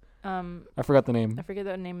horse. I forgot the name. I forget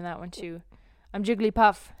the name of that one too. I'm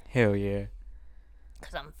Jigglypuff. Hell yeah.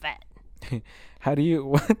 'Cause I'm fat. How do you...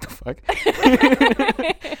 What the fuck?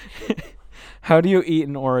 How do you eat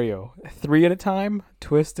an Oreo? 3 at a time,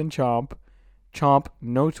 twist and chomp, chomp,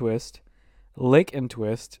 no twist, lick and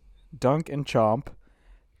twist, dunk and chomp,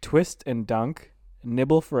 twist and dunk,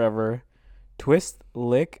 nibble forever, twist,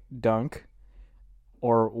 lick, dunk,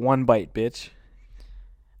 or one bite, bitch.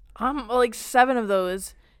 I'm like 7 of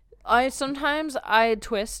those. Sometimes I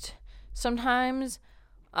twist. Sometimes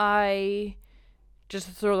I just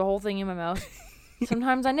throw the whole thing in my mouth.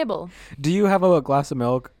 Sometimes I nibble. Do you have a glass of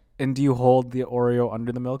milk and do you hold the Oreo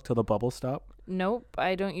under the milk till the bubbles stop? Nope,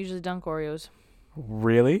 I don't usually dunk Oreos.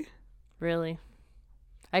 Really? Really.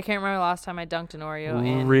 I can't remember the last time I dunked an Oreo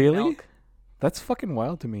in milk. That's fucking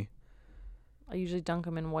wild to me. I usually dunk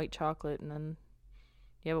them in white chocolate, and then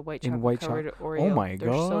you have a white chocolate covered Oreo. Oh my They're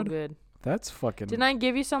God. so good. That's fucking... Didn't I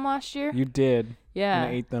give you some last year? You did. Yeah.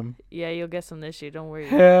 And I ate them. Yeah, you'll get some this year. Don't worry.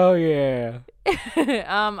 Hell yeah.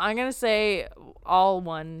 I'm going to say all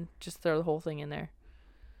one. Just throw the whole thing in there.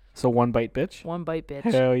 So one bite, bitch? One bite, bitch.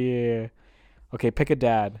 Hell yeah. Okay, pick a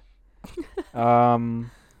dad. Are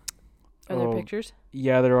there pictures?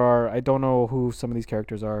 Yeah, there are. I don't know who some of these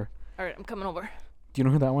characters are. All right, I'm coming over. Do you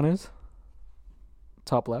know who that one is?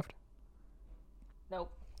 Top left?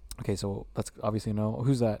 Nope. Okay, so let's obviously know.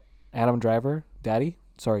 Who's that? Adam Driver? Daddy?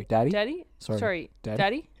 Sorry, Daddy? Daddy? Sorry.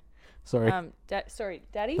 Daddy? Sorry. Sorry,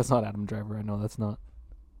 Daddy? That's not Adam Driver. I know that's not.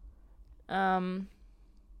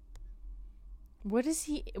 What is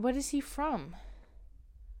he from?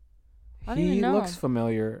 I don't He even know. looks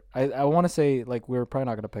familiar. I want to say, like, we're probably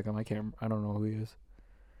not going to pick him. I don't know who he is.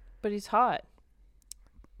 But he's hot.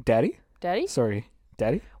 Daddy? Daddy? Sorry.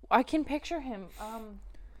 Daddy? I can picture him.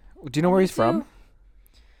 Do you know where he's from?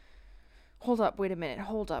 Hold up, wait a minute.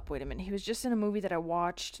 He was just in a movie that I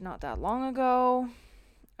watched not that long ago.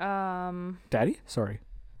 Daddy? Sorry.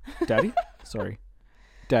 Daddy? Sorry.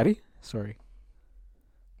 Daddy? Sorry.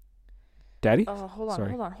 Daddy? Hold on.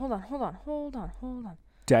 Daddy? Hold on.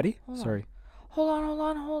 Sorry.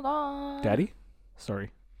 Hold on. Daddy?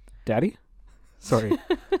 Sorry. Daddy? Sorry.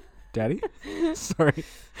 Daddy? Sorry.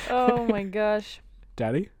 Oh my gosh.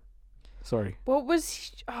 Daddy? Sorry. What was he?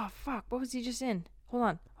 Oh fuck, what was he just in?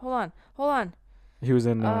 Hold on. He was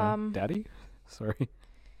in Daddy? Sorry.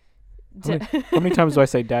 How many times do I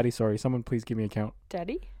say daddy? Sorry. Someone please give me a count.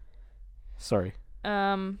 Daddy? Sorry.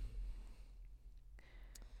 Daddy?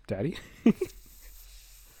 Fudge.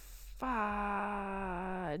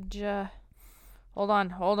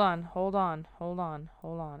 Hold on.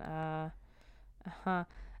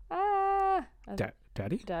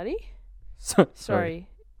 Daddy? Daddy? Sorry. Sorry.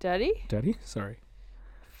 Daddy? Daddy? Sorry.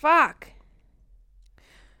 Fuck.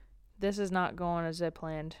 This is not going as I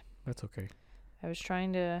planned. That's okay. I was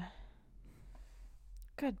trying to...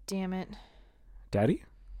 God damn it. Daddy?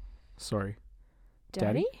 Sorry.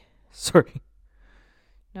 Daddy? Sorry.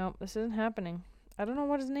 Nope, this isn't happening. I don't know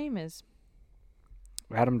what his name is.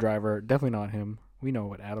 Adam Driver. Definitely not him. We know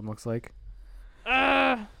what Adam looks like.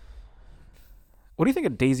 What do you think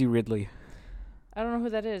of Daisy Ridley? I don't know who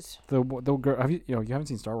that is. The girl. Have you haven't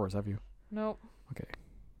seen Star Wars, have you? Nope. Okay.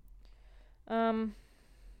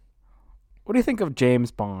 What do you think of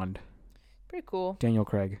James Bond? Pretty cool. Daniel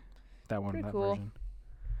Craig. That one. Pretty that cool. version.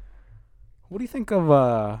 What do you think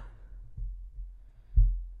of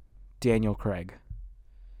Daniel Craig?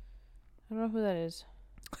 I don't know who that is.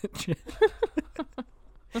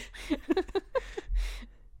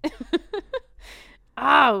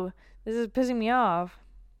 Ow! This is pissing me off.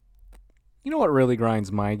 You know what really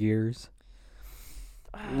grinds my gears?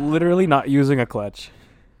 Literally not using a clutch.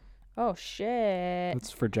 Oh, shit. That's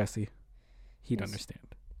for Jesse. He'd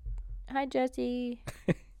understand. Hi, Jesse.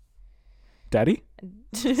 Daddy?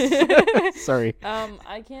 Sorry.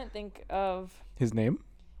 I can't think of... His name?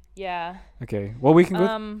 Yeah. Okay. Well, we can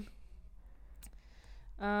go...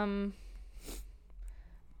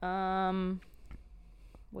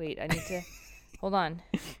 Wait, I need to... Hold on.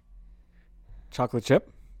 Chocolate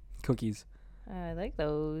chip? Cookies. I like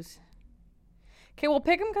those. Okay, well,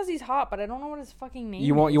 pick him because he's hot, but I don't know what his fucking name is.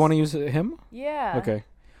 You want to use him? Yeah. Okay.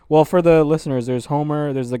 Well, for the listeners, there's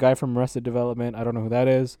Homer. There's the guy from Arrested Development. I don't know who that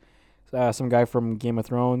is. Some guy from Game of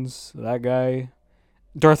Thrones. That guy.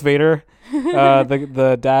 Darth Vader.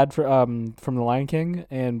 The dad from The Lion King.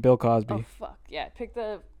 And Bill Cosby. Oh, fuck. Yeah, pick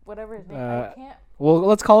the... Whatever his name. I can't... Well,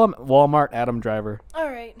 let's call him Walmart Adam Driver. All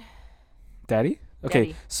right. Daddy? Okay,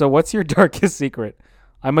 Daddy. So what's your darkest secret?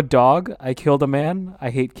 I'm a dog. I killed a man.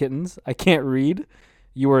 I hate kittens. I can't read.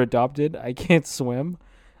 You were adopted. I can't swim.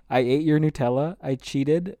 I ate your Nutella. I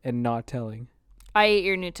cheated and not telling. I ate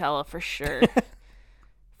your Nutella for sure.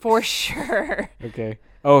 For sure. Okay.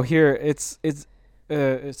 Oh, here it's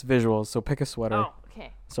visuals. So pick a sweater. Oh,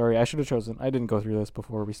 okay. Sorry, I should have chosen. I didn't go through this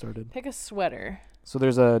before we started. Pick a sweater. So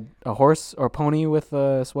there's a horse or pony with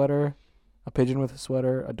a sweater, a pigeon with a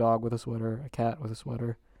sweater, a dog with a sweater, a cat with a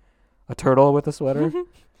sweater, a turtle with a sweater,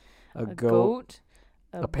 a goat,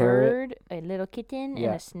 a parrot, bird, a little kitten, Yeah.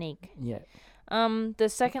 and a snake. Yeah. The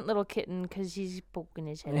second little kitten, because he's poking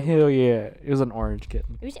his head out. Hell yeah. It was an orange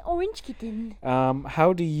kitten. It was an orange kitten.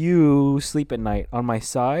 How do you sleep at night? On my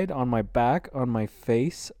side, on my back, on my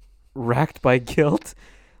face, racked by guilt,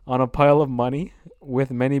 on a pile of money,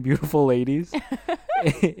 with many beautiful ladies,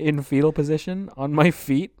 in fetal position, on my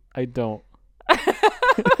feet? I don't.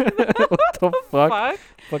 What the fuck?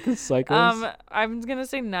 Fucking psychos. I'm gonna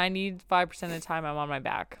say 95% of the time I'm on my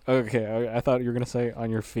back. Okay, I thought you were gonna say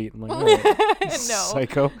on your feet. I'm like, oh, No.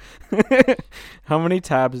 psycho. How many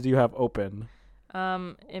tabs do you have open?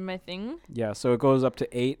 In my thing, Yeah, so it goes up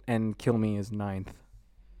to 8, and kill me is 9th.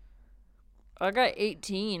 I got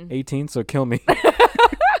 18. 18, so kill me.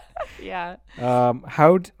 Yeah. How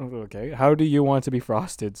do you want to be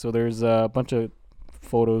frosted? So there's a bunch of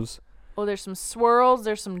photos. Oh, there's some swirls.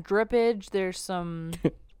 There's some drippage. There's some.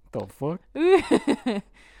 The fuck? There's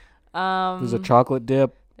There's a chocolate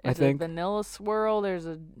dip. I think a vanilla swirl. Those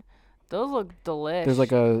look delish. there's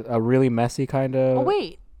like a really messy kind of. Oh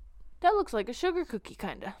wait, that looks like a sugar cookie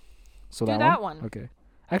kinda. So do that, that one. Okay.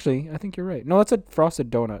 Actually, I think you're right. No, it's a frosted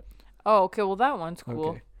donut. Oh, okay. Well, that one's cool.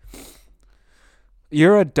 Okay.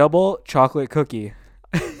 You're a double chocolate cookie.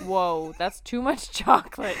 Whoa, that's too much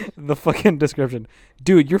chocolate. The fucking description.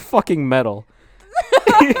 Dude, you're fucking metal.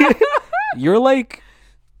 You're like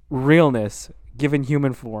realness given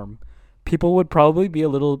human form. People would probably be a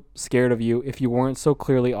little scared of you if you weren't so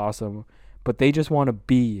clearly awesome, but they just want to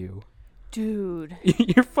be you. Dude.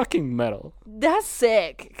 You're fucking metal. That's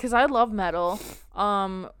sick, because I love metal.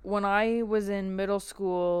 When I was in middle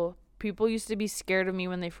school, people used to be scared of me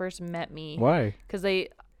when they first met me. Why? Because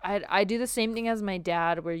I do the same thing as my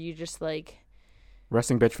dad, where you just like...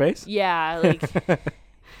 Resting bitch face? Yeah, like...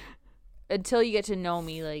 until you get to know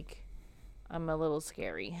me, like, I'm a little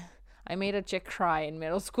scary. I made a chick cry in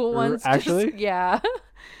middle school once. Actually? Yeah.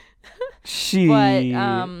 But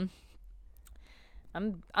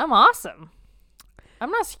I'm awesome. I'm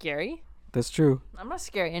not scary. That's true. I'm not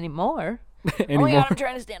scary anymore. Oh my god, I'm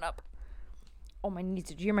trying to stand up. Oh, my knees.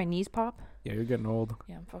 Did you hear my knees pop? Yeah, you're getting old.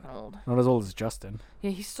 Yeah, I'm fucking old. Not as old as Justin.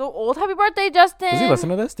 Yeah, he's so old. Happy birthday, Justin. Does he listen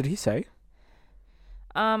to this? Did he say?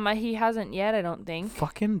 He hasn't yet, I don't think.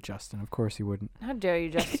 Fucking Justin. Of course he wouldn't. How dare you,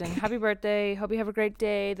 Justin. Happy birthday. Hope you have a great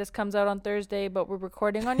day. This comes out on Thursday, but we're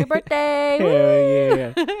recording on your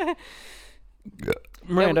birthday. Yeah.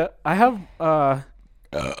 Miranda, I have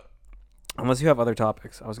unless you have other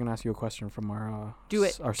topics, I was gonna ask you a question from our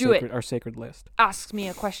our sacred list. Ask me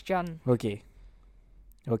a question. Okay.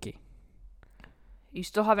 You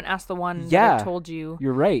still haven't asked the one that I told you.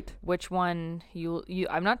 You're right. Which one you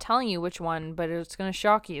I'm not telling you which one, but it's going to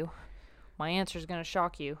shock you. My answer is going to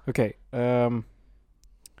shock you. Okay. Oh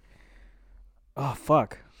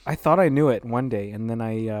fuck. I thought I knew it one day and then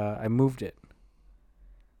I moved it.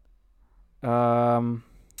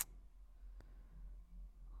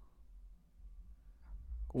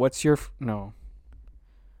 What's your no.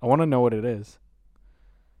 I want to know what it is.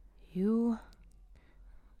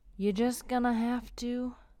 You're just gonna have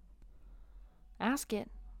to ask it.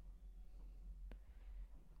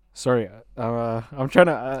 Sorry, I'm trying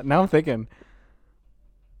to. Now I'm thinking.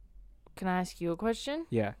 Can I ask you a question?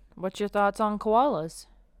 Yeah. What's your thoughts on koalas?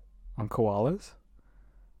 On koalas?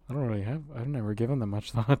 I don't really have. I've never given them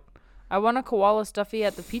much thought. I won a koala stuffy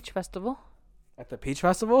at the Peach Festival. At the Peach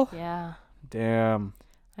Festival? Yeah. Damn.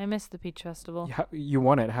 I missed the Peach Festival. You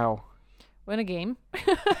won it? How? Win a game.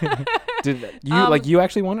 Did you you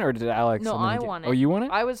actually won it, or did Alex? No, I won it. Oh, you won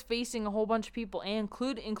it? I was facing a whole bunch of people,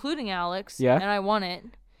 including Alex. Yeah. And I won it.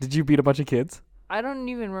 Did you beat a bunch of kids? I don't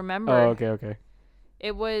even remember. Oh, okay.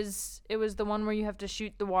 It was the one where you have to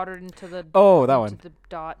shoot the water into the. Oh, that one. The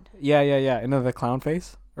dot. Yeah. And then the clown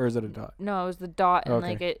face, or is it a dot? No, it was the dot, and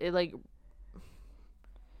okay.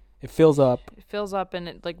 It fills up. It fills up, and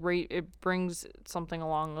it it brings something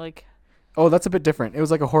along like. Oh, that's a bit different. It was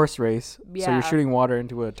like a horse race. Yeah. So you're shooting water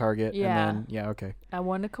into a target. Yeah. And then, okay. I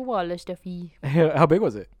won a koala stuffy. How big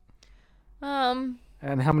was it? And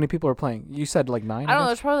how many people were playing? You said like 9? I don't know.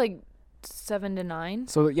 There's probably like 7 to 9.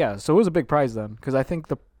 So yeah, so it was a big prize then, because I think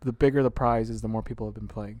the bigger the prize is, the more people have been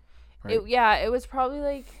playing. Right? It was probably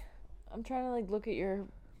like, I'm trying to like look at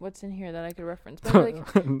what's in here that I could reference. Maybe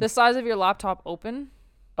like the size of your laptop open.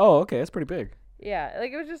 Oh, okay, that's pretty big. Yeah,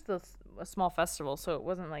 like it was just a small festival, so it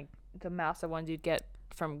wasn't like the massive ones you'd get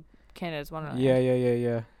from Canada's Wonderland.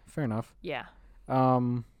 Yeah. Fair enough. Yeah.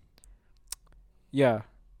 Yeah.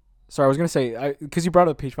 Sorry, I was gonna say, because you brought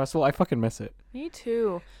up Peach Festival, I fucking miss it. Me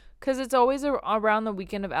too. Because it's always around the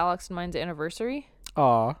weekend of Alex and mine's anniversary.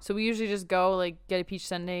 Aw. So we usually just go, like, get a peach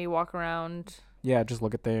sundae, walk around. Yeah, just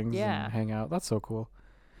look at things and hang out. That's so cool.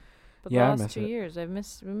 But the last 2 years, we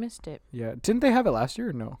missed it. Yeah. Didn't they have it last year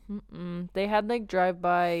or no? They had, like,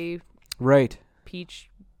 drive-by peach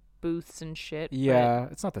booths and shit. Yeah,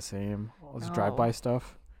 it's not the same. All this drive-by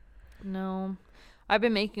stuff. No. I've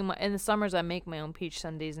been making in the summers, I make my own peach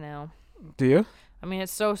sundaes now. Do you? I mean,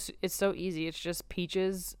 it's so easy. It's just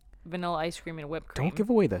peaches, vanilla ice cream, and whipped cream. Don't give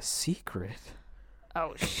away the secret.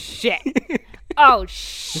 Oh, shit. Oh,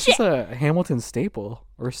 shit. This is a Hamilton staple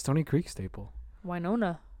or a Stony Creek staple.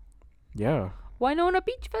 Winona. Yeah. Winona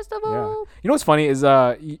Beach Festival. Yeah. You know what's funny is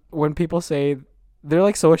when people say they're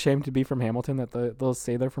like so ashamed to be from Hamilton that they'll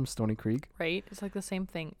say they're from Stony Creek. Right. It's like the same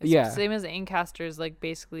thing. It's yeah. The same as Ancaster is like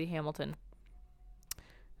basically Hamilton.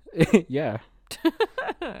 Yeah.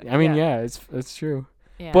 I mean, yeah, it's true.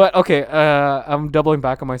 Yeah. But okay, I'm doubling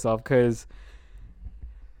back on myself because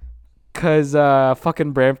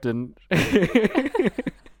fucking Brampton.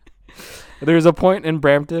 There's a point in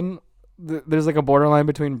Brampton. There's like a borderline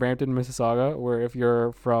between Brampton and Mississauga, where if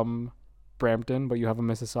you're from Brampton but you have a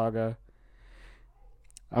Mississauga,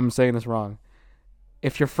 I'm saying this wrong.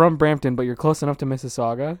 If you're from Brampton but you're close enough to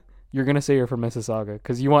Mississauga, you're gonna say you're from Mississauga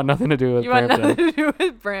because you want nothing to do with Brampton. You want nothing to do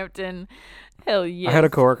with Brampton. Hell yeah. I had a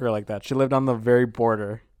coworker like that. She lived on the very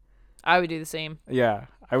border. I would do the same. Yeah,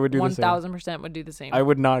 I would do the same. 1000% would do the same. I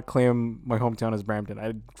would not claim my hometown as Brampton.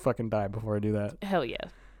 I'd fucking die before I do that. Hell yeah.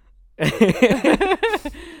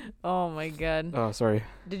 Oh my god. Oh, sorry.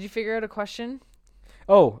 Did you figure out a question?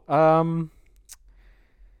 Oh,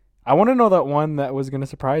 I want to know that one that was gonna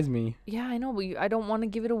surprise me. Yeah, I know, but I don't want to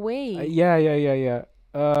give it away. Yeah.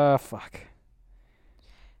 Fuck.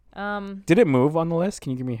 Did it move on the list?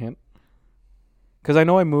 Can you give me a hint? Because I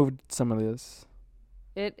know I moved some of this.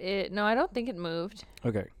 No, I don't think it moved.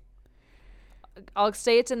 Okay. I'll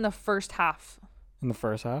say it's in the first half. In the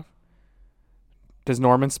first half? Does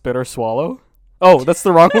Norman spit or swallow? Oh, that's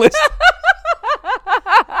the wrong list.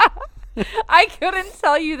 I couldn't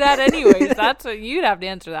tell you that anyways. That's what you'd have to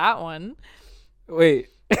answer that one. Wait.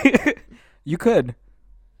 You could.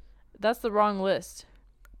 That's the wrong list.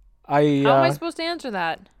 How am I supposed to answer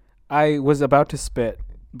that? I was about to spit,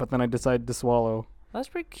 but then I decided to swallow. That's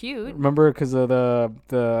pretty cute. Remember, because of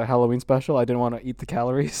the Halloween special, I didn't want to eat the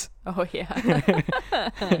calories. Oh yeah.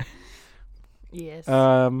 Yes.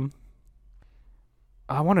 I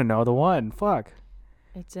want to know the one. Fuck.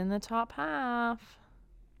 It's in the top half.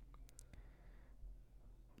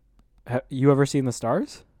 You ever seen the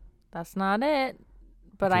stars? That's not it.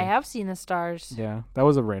 But okay. I have seen the stars. Yeah, that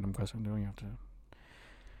was a random question. Doing have to.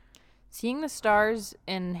 Seeing the stars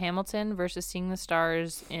in Hamilton versus seeing the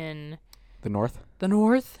stars in the North. The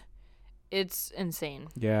North, it's insane.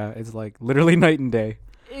 Yeah, it's like literally night and day.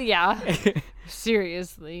 Yeah,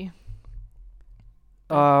 seriously.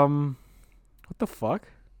 What the fuck?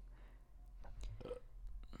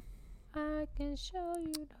 I can show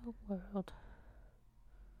you the world.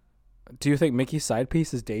 Do you think Mickey's side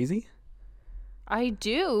piece is Daisy? I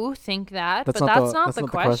do think that, but that's not the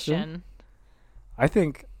question. I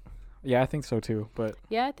think so too. But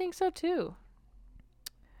yeah, I think so too.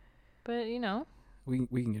 But we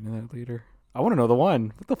can get into that later. I want to know the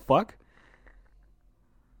one. What the fuck?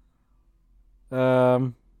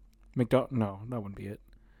 No, that wouldn't be it.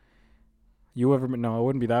 No, it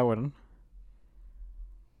wouldn't be that one.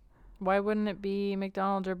 Why wouldn't it be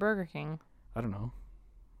McDonald's or Burger King? I don't know.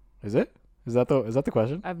 Is it? Is that the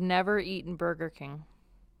question? I've never eaten Burger King.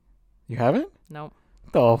 You haven't? Nope.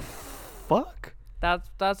 The fuck?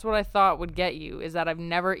 That's what I thought would get you, is that I've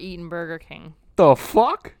never eaten Burger King. The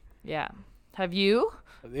fuck? Yeah. Have you?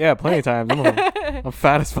 Yeah, plenty of times. I'm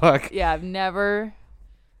fat as fuck. Yeah, I've never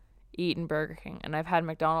eaten Burger King, and I've had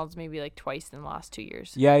McDonald's maybe like twice in the last 2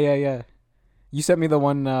 years. Yeah. You sent me the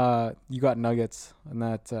one you got nuggets, and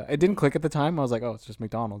that it didn't click at the time. I was like, oh, it's just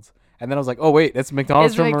McDonald's. And then I was like, oh, wait, it's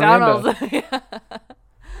McDonald's from McDonald's. Miranda.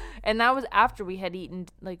 And that was after we had eaten,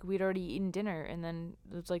 we'd already eaten dinner. And then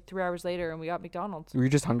it was 3 hours later and we got McDonald's. Were you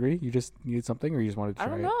just hungry? You just needed something, or you just wanted to try it?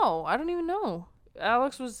 I don't know. I don't even know.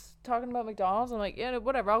 Alex was talking about McDonald's. I'm like, yeah,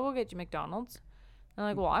 whatever. I'll go get you McDonald's. And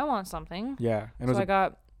I'm like, well, I want something. Yeah. And so I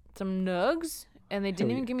got some nugs, and they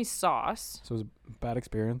didn't even give me sauce. So it was a bad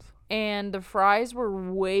experience. And the fries were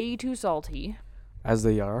way too salty. As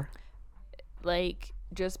they are.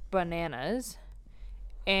 Just bananas.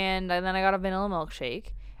 And then I got a vanilla milkshake.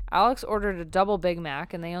 Alex ordered a double Big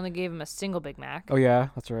Mac, and they only gave him a single Big Mac. Oh, yeah,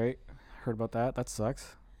 that's right. Heard about that. That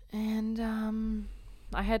sucks. And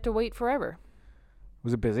I had to wait forever.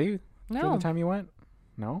 Was it busy? No. During the time you went?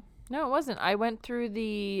 No? No, it wasn't. I went through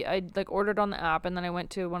I ordered on the app, and then I went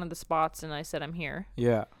to one of the spots, and I said, I'm here.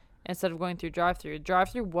 Yeah. Instead of going through drive-thru.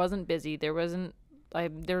 Drive-thru wasn't busy. There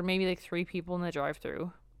were maybe 3 people in the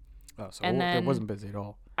drive-thru. Oh, so it wasn't busy at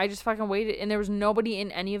all. I just fucking waited, and there was nobody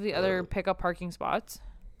in any of the other pickup parking spots.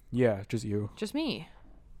 Yeah, just you. Just me.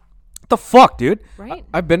 What the fuck, dude? Right?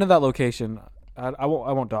 I've been to that location. I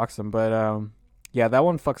won't dox them, but yeah, that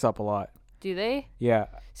one fucks up a lot. Do they? Yeah.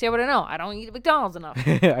 See, I wouldn't know. I don't eat at McDonald's enough.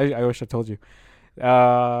 I wish I told you.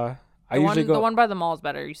 The one by the mall is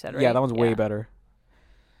better, you said, right? Yeah, that one's way better.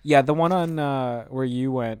 Yeah, the one on where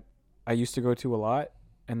you went, I used to go to a lot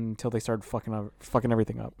until they started fucking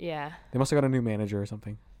everything up. Yeah. They must have got a new manager or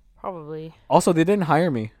something. Probably. Also, they didn't hire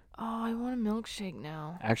me. Oh, I want a milkshake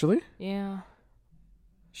now. Actually? Yeah.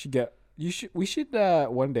 We should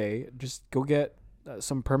one day just go get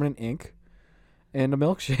some permanent ink and a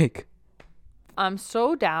milkshake. I'm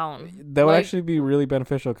so down. That would actually be really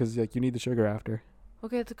beneficial because you need the sugar after.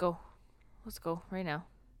 Okay, let's go. Let's go right now.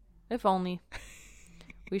 If only.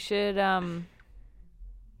 We should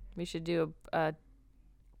do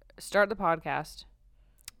start the podcast.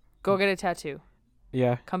 Go get a tattoo.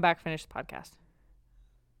 Yeah. Come back, finish the podcast.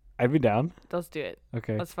 I'd be down. Let's do it.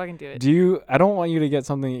 Okay. Let's fucking do it. I don't want you to get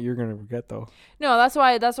something that you're going to regret though. No, that's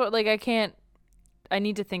what I can't. I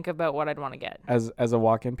need to think about what I'd want to get. As a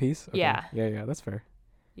walk-in piece? Okay. Yeah. Yeah, that's fair.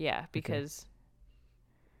 Yeah, because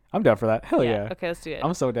I'm down for that. Hell yeah. Okay, let's do it.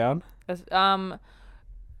 I'm so down.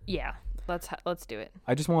 Yeah. Let's do it.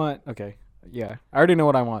 I just want yeah. I already know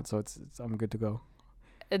what I want, so I'm good to go.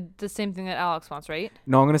 The same thing that Alex wants, right?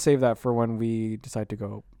 No, I'm going to save that for when we decide to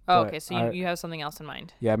go. Oh, okay. So you have something else in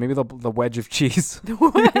mind. Yeah, maybe the wedge of cheese.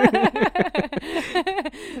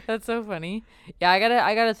 That's so funny. Yeah, I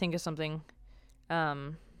gotta think of something.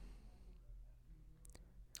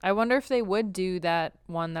 I wonder if they would do that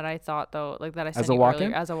one that I thought though, like that I sent you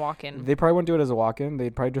earlier as a walk-in. They probably wouldn't do it as a walk-in.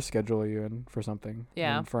 They'd probably just schedule you in for something.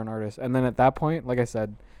 Yeah. For an artist, and then at that point, like I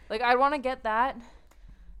said, like I'd want to get that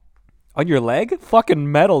on your leg.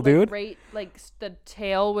 Fucking metal, like, dude. Right, like the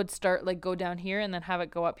tail would start like go down here and then have it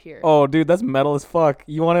go up here. Oh, dude, that's metal as fuck.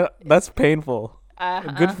 You want to? That's painful.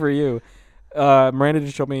 Good for you. Miranda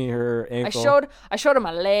just showed me her ankle. I showed her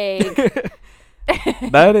my leg.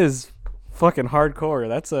 That is fucking hardcore.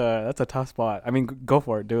 That's a tough spot. I mean, go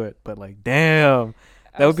for it, do it. But like, damn,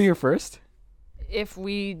 that would be your first. If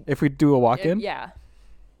we do a walk-in. Yeah.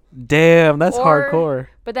 Damn, that's hardcore.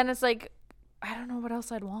 But then it's like, I don't know what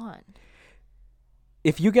else I'd want.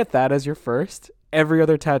 If you get that as your first, every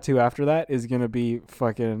other tattoo after that is gonna be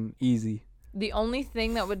fucking easy. The only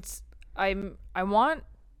thing that would, I want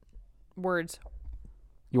words.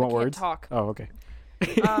 You want words? Talk. Oh, okay.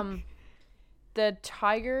 The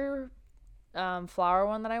tiger, flower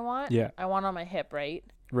one that I want. Yeah. I want on my hip, right?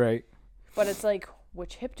 Right. But it's like,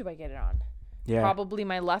 which hip do I get it on? Yeah. Probably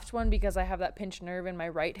my left one because I have that pinched nerve in my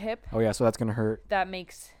right hip. Oh yeah, so that's gonna hurt. That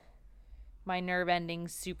makes my nerve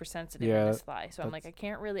endings super sensitive in this thigh. So I'm like, I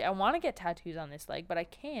can't really. I want to get tattoos on this leg, but I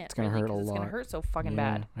can't. It's gonna hurt a lot. It's gonna hurt so fucking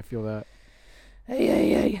bad. I feel that.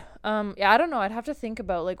 Hey. Yeah, I don't know. I'd have to think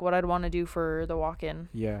about like what I'd want to do for the walk-in.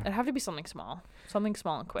 Yeah. It'd have to be something small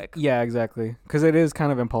and quick. Yeah, exactly. Because it is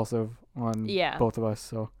kind of impulsive on both of us.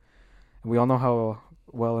 So we all know how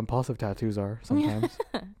well impulsive tattoos are sometimes.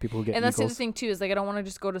 People who get and that's eagles. the other thing too is like I don't want to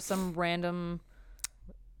just go to some random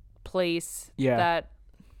place that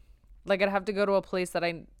like I'd have to go to a place that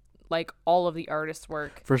I like all of the artists'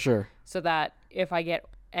 work for sure, so that if I get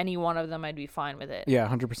any one of them I'd be fine with it. Yeah,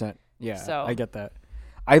 100%. Yeah, so I get that.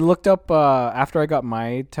 I looked up after I got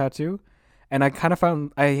my tattoo and I kind of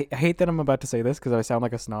found I hate that I'm about to say this because I sound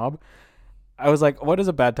like a snob. I was like, what does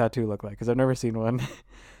a bad tattoo look like? Because I've never seen one.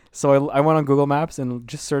 So I went on Google Maps and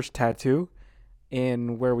just searched tattoo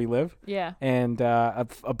in where we live. Yeah. And a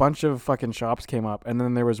bunch of fucking shops came up. And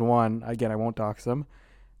then there was one, again, I won't dox them.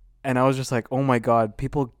 And I was just like, oh my God,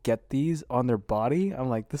 people get these on their body? I'm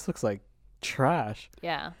like, this looks like trash.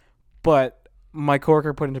 Yeah. But my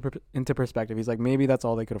coworker put into perspective. He's like, maybe that's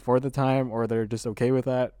all they could afford at the time, or they're just okay with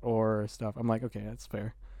that or stuff. I'm like, okay, that's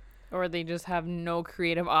fair. Or they just have no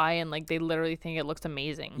creative eye and like they literally think it looks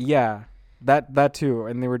amazing. Yeah. That too.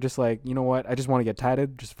 And they were just like, you know what? I just want to get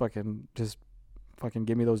tatted. Just fucking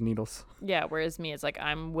give me those needles. Yeah. Whereas me, it's like,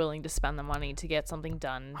 I'm willing to spend the money to get something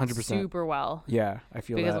done 100%. Super well. Yeah. I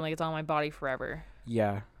feel because that. I'm like, it's on my body forever.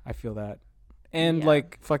 Yeah. I feel that. And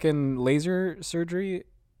like fucking laser surgery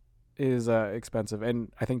is expensive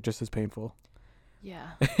and I think just as painful.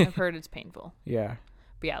 Yeah. I've heard it's painful. Yeah.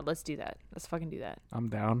 But yeah, let's do that. Let's fucking do that. I'm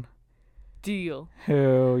down. Deal.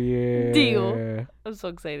 Hell yeah. Deal. I'm so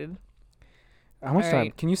excited. How much time?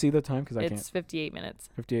 Can you see the time? Because I can't. It's 58 minutes.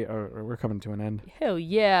 58. Oh, we're coming to an end. Hell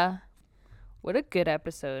yeah. What a good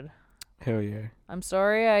episode. Hell yeah. I'm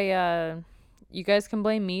sorry you guys can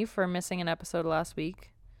blame me for missing an episode last week.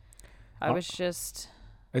 I was just...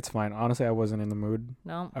 It's fine. Honestly, I wasn't in the mood.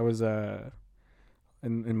 No. I was in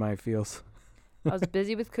my feels. I was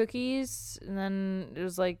busy with cookies, and then it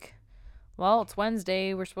was like, well, it's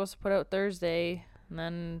Wednesday. We're supposed to put out Thursday, and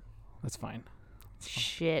then... That's fine.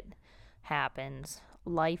 Shit happens.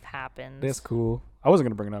 Life happens. That's cool. I wasn't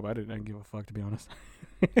going to bring it up. I didn't give a fuck, to be honest.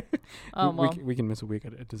 We can miss a week.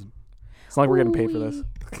 It doesn't... It's not like we're getting paid for this.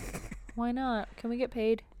 Why not? Can we get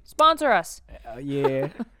paid? Sponsor us. Yeah.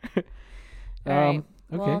 All right.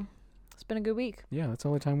 Okay. Well, it's been a good week. Yeah, that's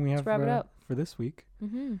all the time we have wrap it up. For this week.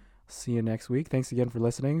 Mm-hmm. See you next week. Thanks again for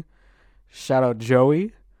listening. Shout out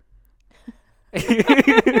Joey.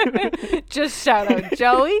 Just shout out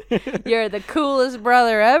Joey. You're the coolest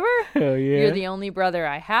brother ever. Hell yeah. You're the only brother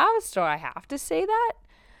I have, so I have to say that.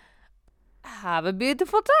 Have a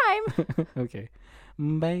beautiful time. Okay.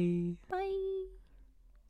 Bye. Bye.